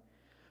eye?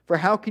 For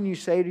how can you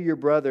say to your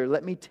brother,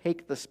 'Let me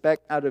take the speck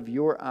out of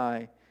your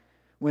eye,'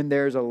 when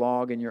there is a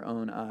log in your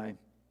own eye?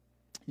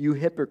 You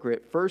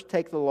hypocrite, first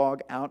take the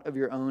log out of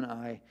your own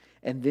eye,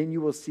 and then you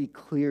will see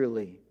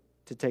clearly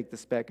to take the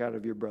speck out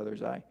of your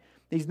brother's eye."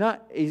 He's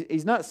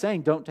not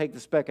saying don't take the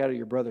speck out of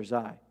your brother's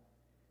eye.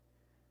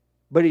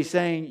 But he's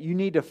saying you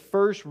need to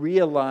first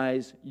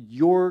realize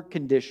your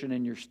condition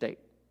and your state.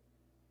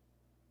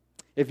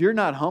 If you're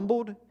not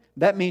humbled,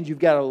 that means you've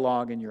got a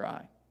log in your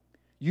eye.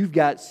 You've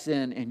got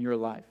sin in your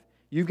life.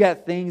 You've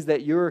got things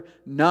that you're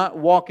not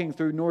walking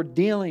through nor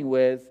dealing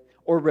with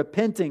or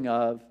repenting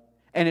of,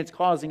 and it's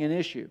causing an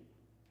issue.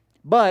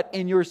 But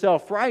in your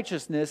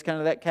self-righteousness, kind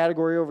of that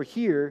category over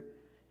here,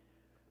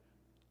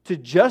 to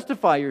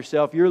justify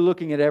yourself, you're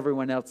looking at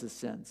everyone else's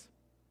sins.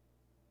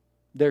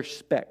 They're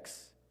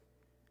specks.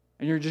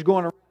 And you're just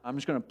going around, I'm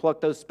just going to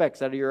pluck those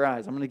specks out of your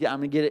eyes. I'm going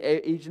to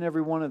get each and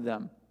every one of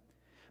them.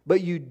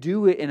 But you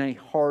do it in a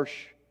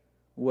harsh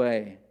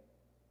way.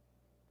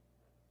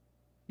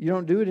 You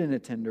don't do it in a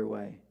tender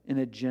way, in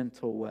a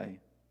gentle way,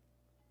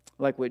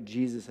 like what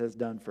Jesus has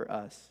done for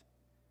us.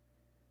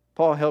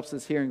 Paul helps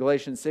us here in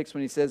Galatians 6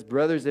 when he says,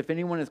 "Brothers, if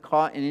anyone is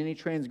caught in any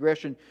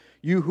transgression,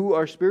 you who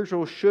are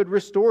spiritual should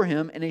restore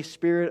him in a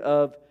spirit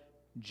of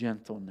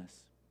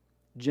gentleness."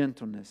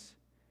 Gentleness.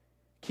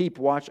 "Keep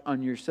watch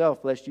on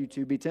yourself, lest you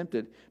too be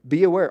tempted.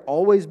 Be aware,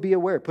 always be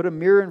aware. Put a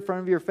mirror in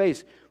front of your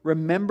face.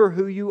 Remember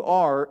who you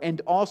are, and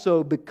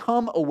also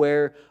become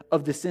aware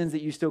of the sins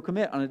that you still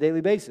commit on a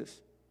daily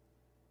basis.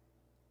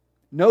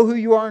 Know who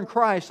you are in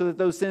Christ so that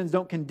those sins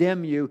don't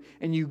condemn you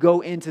and you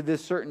go into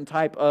this certain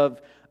type of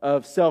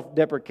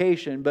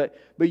self-deprecation. But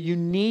you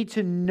need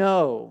to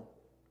know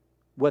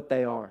what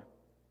they are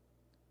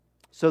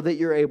so that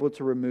you're able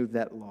to remove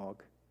that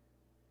log.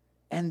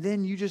 And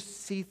then you just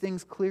see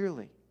things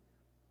clearly.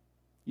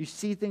 You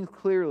see things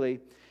clearly,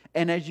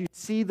 and as you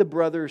see the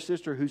brother or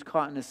sister who's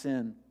caught in a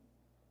sin,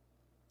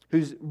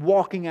 who's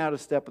walking out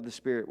of step with the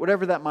Spirit,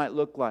 whatever that might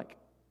look like,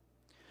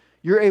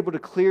 you're able to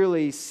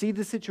clearly see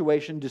the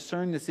situation,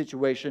 discern the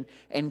situation,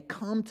 and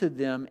come to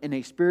them in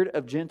a spirit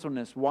of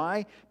gentleness.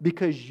 Why?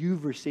 Because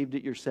you've received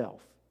it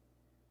yourself.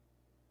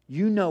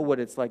 You know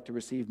what it's like to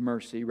receive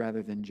mercy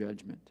rather than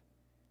judgment.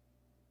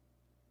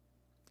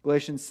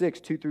 Galatians 6,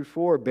 2 through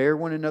 4, "Bear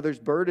one another's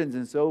burdens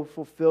and so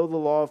fulfill the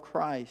law of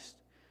Christ.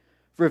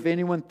 For if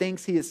anyone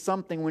thinks he is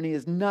something when he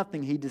is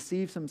nothing, he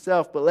deceives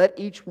himself. But let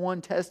each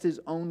one test his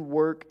own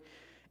work,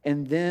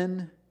 and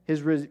then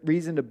his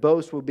reason to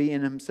boast will be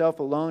in himself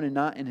alone and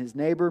not in his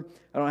neighbor."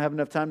 I don't have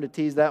enough time to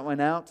tease that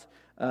one out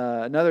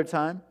another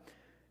time.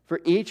 "For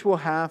each will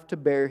have to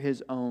bear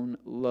his own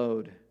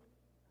load."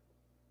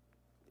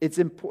 It's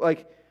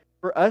important,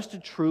 for us to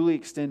truly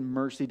extend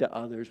mercy to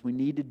others, we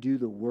need to do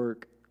the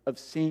work of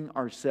seeing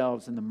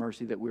ourselves in the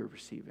mercy that we're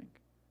receiving.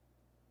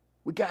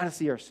 We got to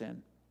see our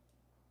sin.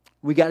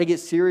 We got to get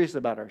serious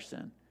about our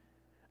sin.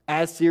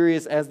 As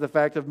serious as the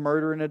fact of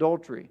murder and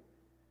adultery.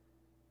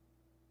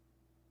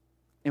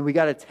 And we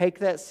got to take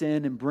that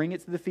sin and bring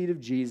it to the feet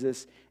of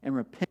Jesus and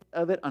repent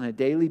of it on a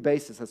daily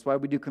basis. That's why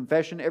we do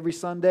confession every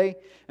Sunday.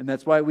 And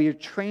that's why we are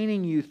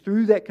training you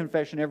through that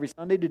confession every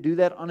Sunday to do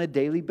that on a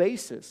daily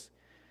basis.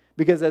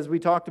 Because as we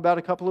talked about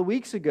a couple of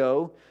weeks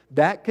ago,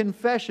 that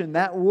confession,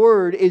 that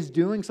word is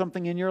doing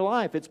something in your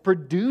life. It's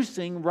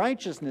producing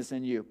righteousness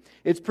in you.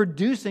 It's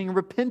producing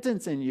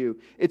repentance in you.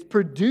 It's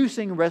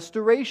producing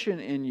restoration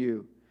in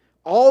you.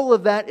 All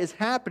of that is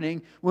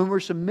happening when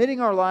we're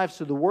submitting our lives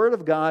to the Word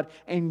of God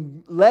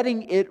and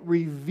letting it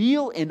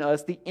reveal in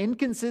us the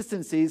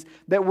inconsistencies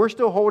that we're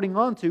still holding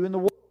on to in the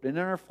world and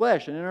in our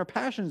flesh and in our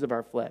passions of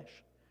our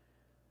flesh.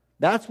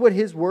 That's what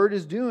His Word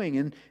is doing,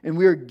 and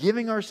we are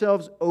giving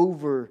ourselves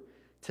over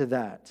to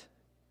that.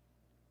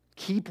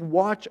 Keep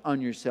watch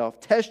on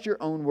yourself. Test your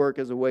own work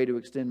as a way to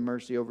extend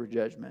mercy over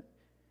judgment.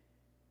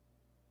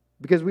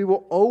 Because we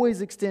will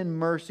always extend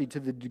mercy to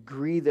the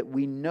degree that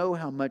we know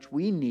how much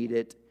we need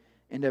it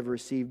and have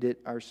received it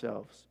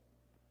ourselves.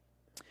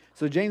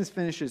 So James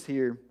finishes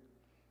here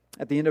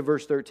at the end of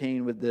verse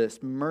 13 with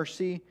this: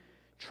 mercy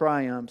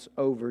triumphs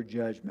over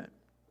judgment.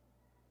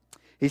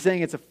 He's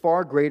saying it's a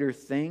far greater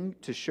thing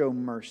to show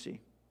mercy,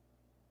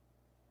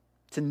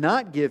 to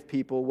not give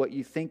people what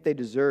you think they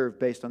deserve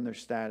based on their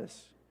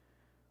status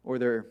or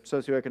their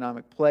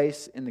socioeconomic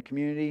place in the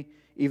community,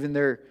 even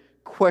their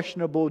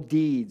questionable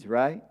deeds,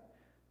 right?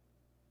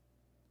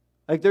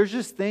 Like, there's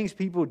just things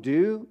people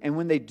do, and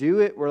when they do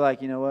it, we're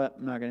like, you know what?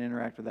 I'm not going to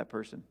interact with that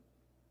person.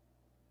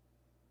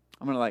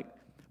 I'm going to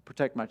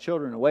protect my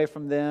children away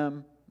from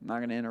them. I'm not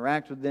going to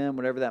interact with them,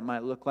 whatever that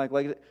might look like.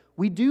 Like,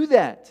 we do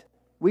that.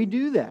 We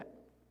do that.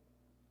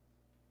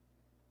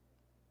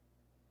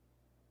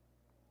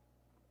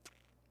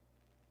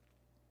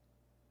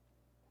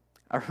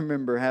 I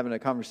remember having a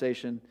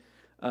conversation.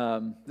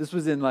 This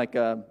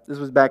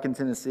was back in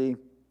Tennessee,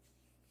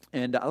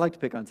 and I like to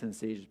pick on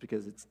Tennessee just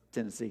because it's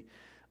Tennessee.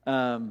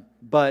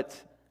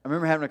 But I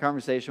remember having a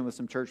conversation with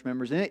some church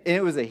members, and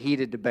it was a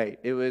heated debate.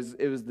 It was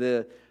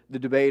the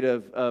debate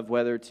of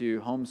whether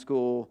to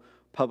homeschool,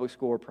 public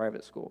school, or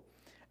private school,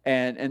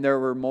 and there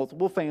were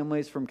multiple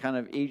families from kind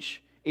of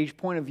each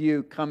point of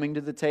view coming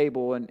to the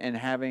table and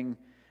having.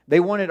 They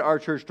wanted our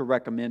church to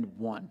recommend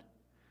one.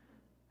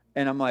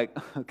 And I'm like,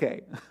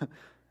 okay,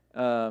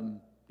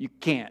 you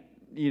can't,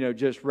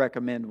 just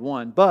recommend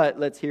one, but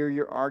let's hear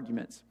your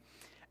arguments.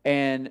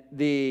 And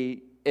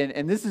this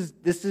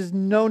is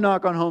no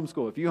knock on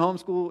homeschool. If you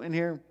homeschool in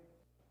here,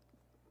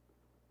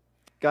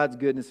 God's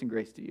goodness and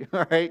grace to you,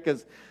 all right?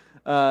 Because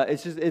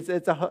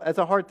it's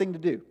a hard thing to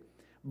do.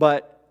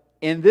 But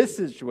in this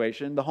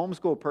situation, the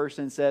homeschool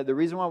person said the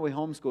reason why we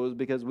homeschool is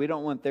because we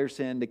don't want their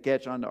sin to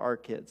catch on to our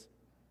kids.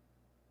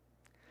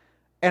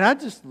 And I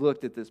just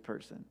looked at this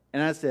person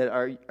and I said,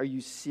 are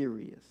you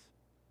serious?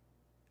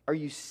 Are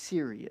you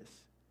serious?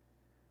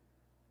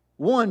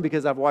 One,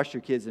 because I've watched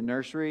your kids in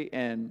nursery,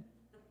 and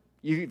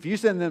if you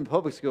send them to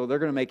public school, they're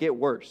going to make it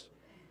worse.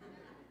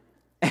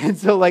 And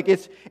so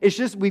it's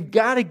just, we've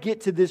got to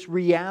get to this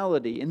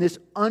reality and this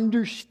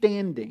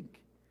understanding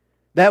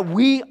that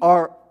we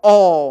are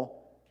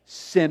all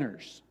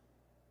sinners.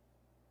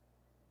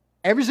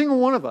 Every single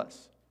one of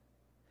us.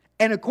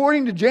 And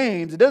according to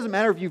James, it doesn't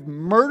matter if you've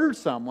murdered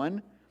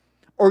someone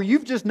or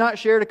you've just not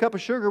shared a cup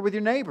of sugar with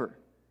your neighbor.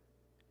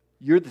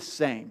 You're the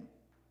same.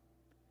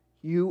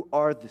 You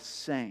are the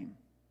same.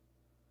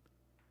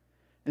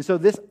 And so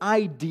this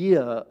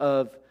idea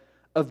of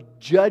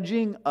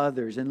judging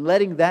others and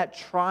letting that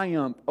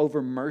triumph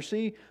over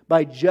mercy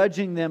by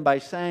judging them by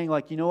saying,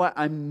 you know what,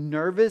 I'm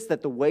nervous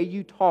that the way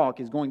you talk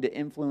is going to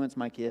influence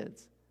my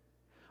kids.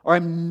 Or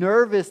I'm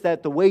nervous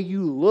that the way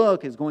you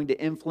look is going to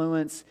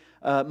influence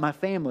my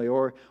family.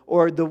 Or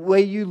the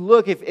way you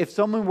look, if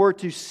someone were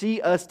to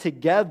see us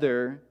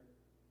together,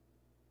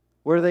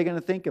 what are they going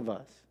to think of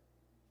us?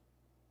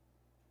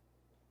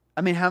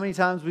 I mean, how many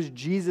times was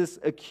Jesus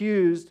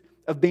accused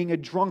of being a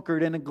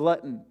drunkard and a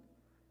glutton?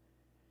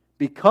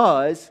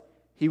 Because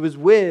he was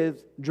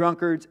with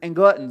drunkards and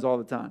gluttons all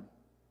the time.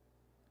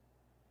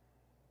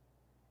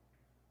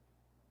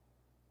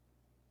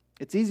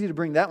 It's easy to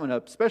bring that one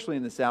up, especially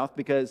in the South,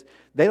 because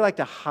they like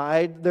to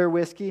hide their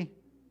whiskey,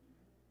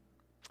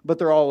 but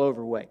they're all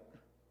overweight.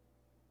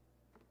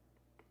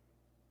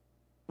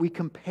 We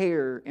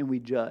compare and we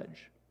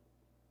judge.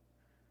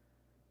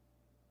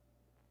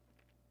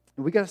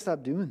 And we got to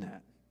stop doing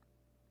that.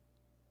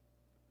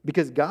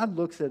 Because God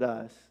looks at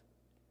us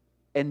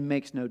and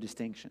makes no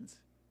distinctions.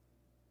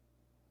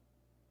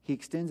 He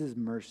extends His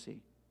mercy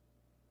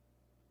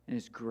and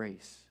His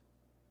grace.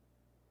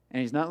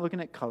 And He's not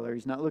looking at color.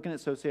 He's not looking at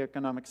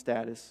socioeconomic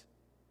status.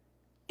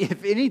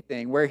 If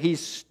anything, where He's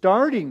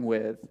starting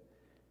with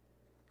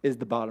is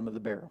the bottom of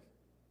the barrel.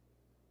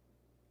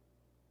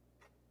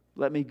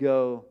 Let me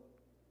go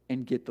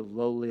and get the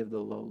lowly of the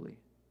lowly.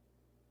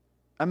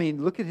 I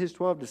mean, look at His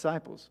 12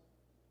 disciples.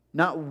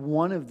 Not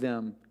one of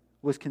them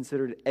was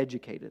considered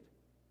educated.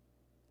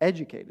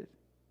 Educated.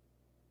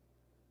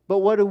 But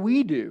what do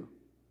we do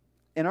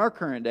in our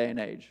current day and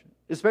age?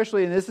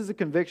 Especially, and this is a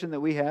conviction that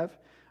we have.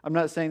 I'm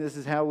not saying this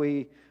is how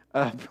we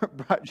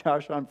brought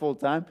Josh on full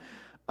time.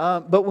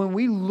 But when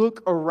we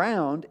look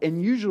around,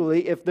 and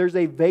usually if there's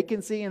a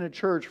vacancy in a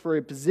church for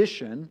a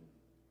position,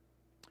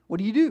 what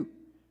do?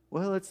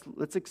 Well,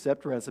 let's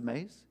accept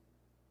resumes.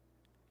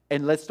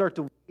 And let's start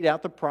to weed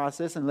out the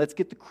process, and let's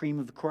get the cream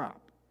of the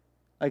crop.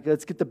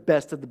 Let's get the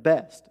best of the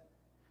best.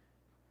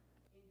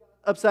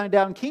 Upside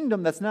down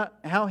kingdom, that's not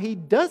how He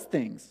does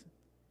things.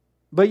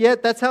 But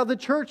yet, that's how the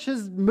church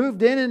has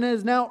moved in and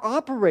is now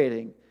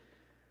operating.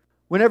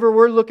 Whenever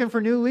we're looking for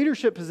new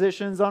leadership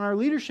positions on our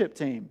leadership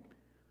team,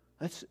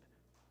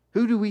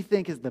 who do we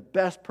think is the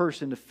best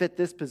person to fit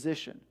this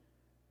position?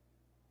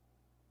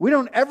 We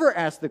don't ever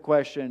ask the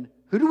question,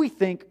 who do we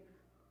think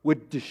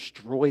would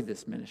destroy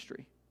this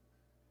ministry?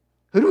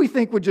 Who do we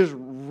think would just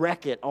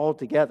wreck it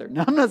altogether?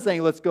 Now, I'm not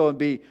saying let's go and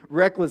be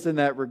reckless in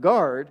that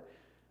regard,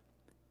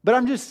 but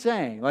I'm just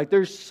saying,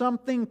 there's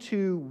something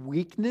to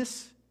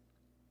weakness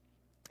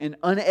and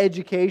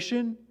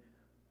uneducation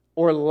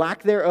or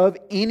lack thereof,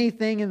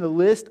 anything in the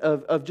list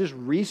of just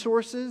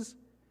resources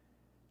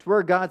to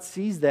where God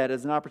sees that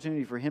as an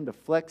opportunity for Him to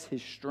flex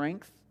His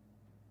strength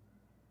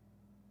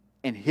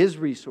and His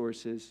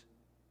resources,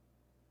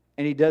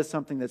 and He does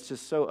something that's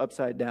just so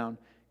upside down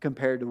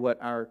compared to what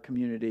our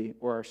community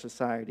or our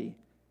society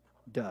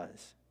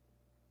does.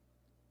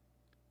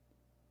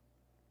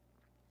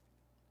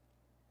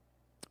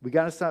 We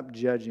got to stop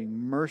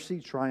judging. Mercy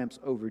triumphs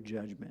over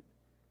judgment.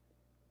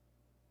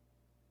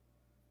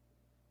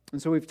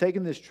 And so we've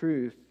taken this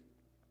truth,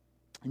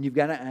 and you've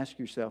got to ask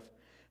yourself,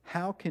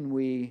 how can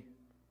we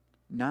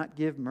not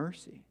give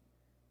mercy?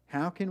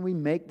 How can we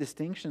make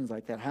distinctions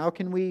like that? How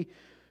can we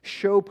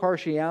show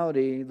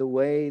partiality the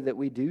way that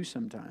we do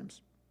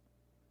sometimes?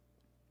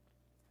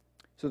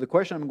 So the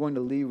question I'm going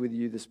to leave with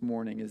you this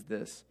morning is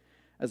this,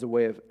 as a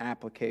way of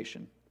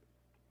application.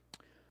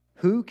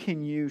 Who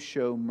can you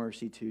show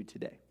mercy to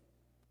today?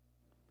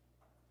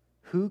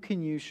 Who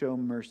can you show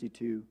mercy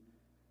to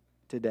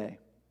today?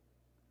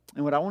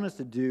 And what I want us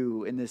to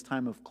do in this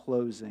time of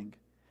closing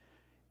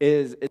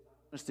is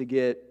to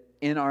get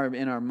in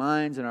our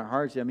minds and our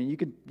hearts. I mean, you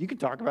can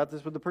talk about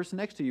this with the person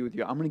next to you.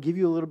 I'm going to give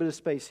you a little bit of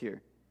space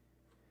here.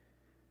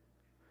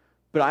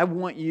 But I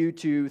want you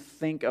to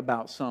think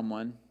about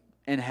someone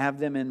and have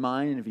them in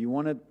mind. And if you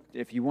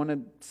want to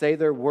say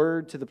their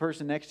word to the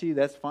person next to you,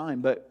 that's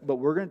fine. But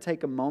we're going to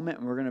take a moment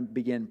and we're going to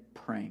begin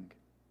praying.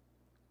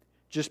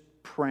 Just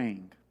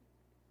praying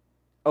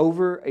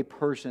over a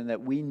person that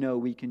we know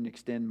we can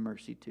extend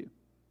mercy to.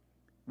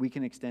 We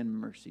can extend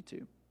mercy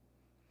to.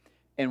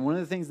 And one of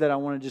the things that I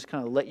want to just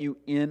kind of let you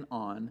in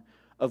on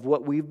of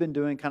what we've been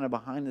doing kind of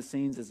behind the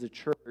scenes as a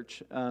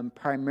church,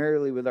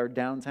 primarily with our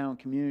downtown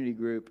community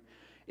group,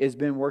 is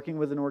been working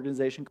with an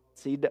organization called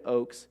Seed to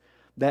Oaks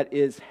that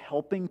is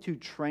helping to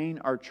train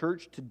our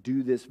church to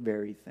do this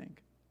very thing.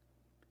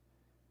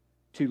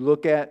 To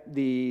look at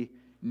the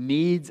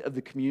needs of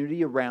the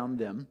community around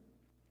them,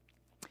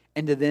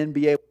 and to then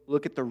be able to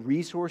look at the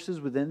resources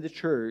within the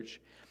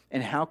church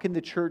and how can the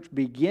church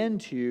begin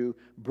to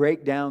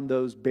break down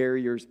those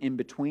barriers in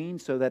between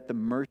so that the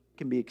mercy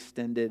can be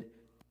extended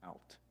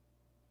out.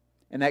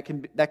 And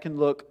that can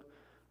look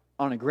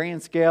on a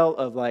grand scale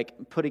of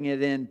like putting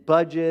it in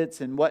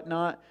budgets and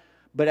whatnot,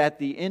 but at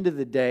the end of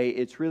the day,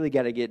 it's really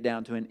got to get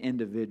down to an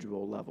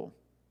individual level.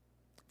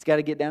 It's got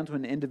to get down to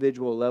an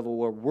individual level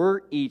where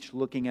we're each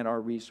looking at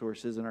our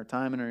resources and our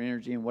time and our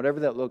energy and whatever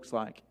that looks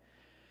like.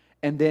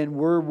 And then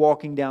we're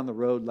walking down the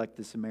road like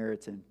the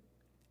Samaritan.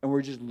 And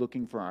we're just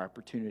looking for our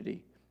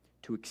opportunity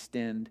to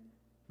extend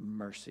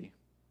mercy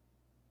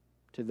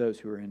to those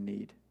who are in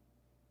need.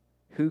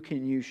 Who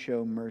can you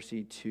show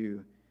mercy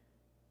to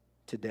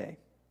today?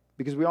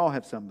 Because we all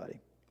have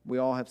somebody. We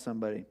all have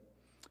somebody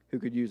who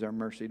could use our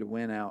mercy to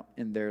win out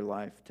in their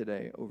life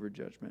today over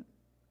judgment.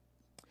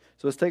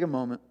 So let's take a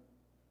moment.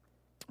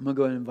 I'm going to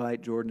go ahead and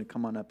invite Jordan to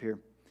come on up here.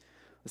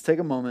 Let's take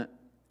a moment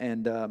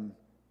and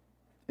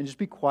just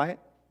be quiet.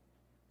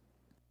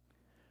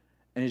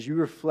 And as you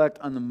reflect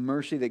on the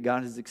mercy that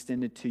God has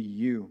extended to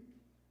you,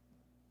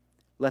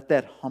 let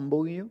that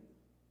humble you.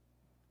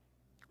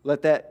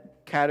 Let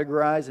that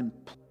categorize and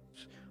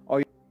all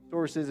your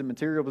resources and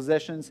material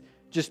possessions.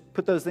 Just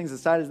put those things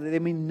aside as they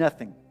mean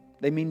nothing.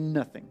 They mean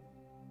nothing.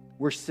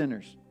 We're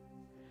sinners.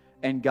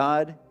 And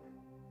God,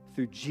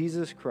 through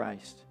Jesus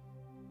Christ,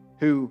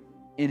 who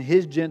in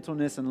His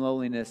gentleness and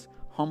lowliness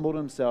humbled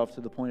Himself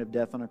to the point of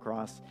death on a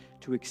cross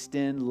to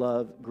extend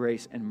love,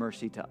 grace, and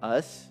mercy to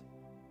us,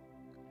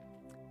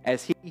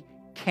 as He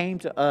came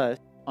to us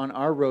on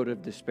our road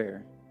of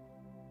despair,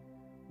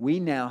 we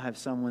now have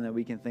someone that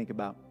we can think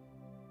about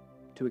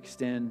to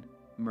extend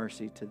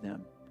mercy to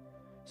them.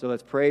 So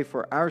let's pray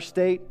for our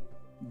state,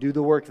 do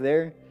the work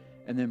there,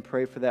 and then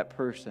pray for that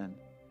person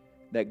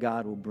that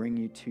God will bring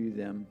you to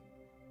them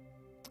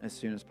as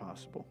soon as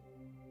possible.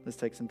 Let's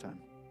take some time.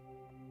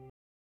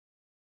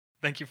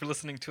 Thank you for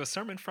listening to a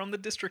sermon from the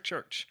District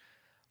Church.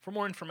 For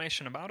more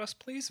information about us,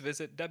 please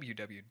visit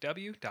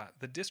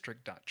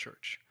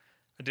www.thedistrict.church.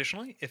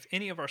 Additionally, if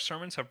any of our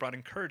sermons have brought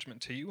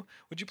encouragement to you,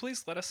 would you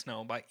please let us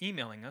know by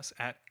emailing us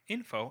at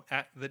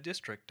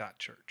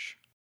info@thedistrict.church.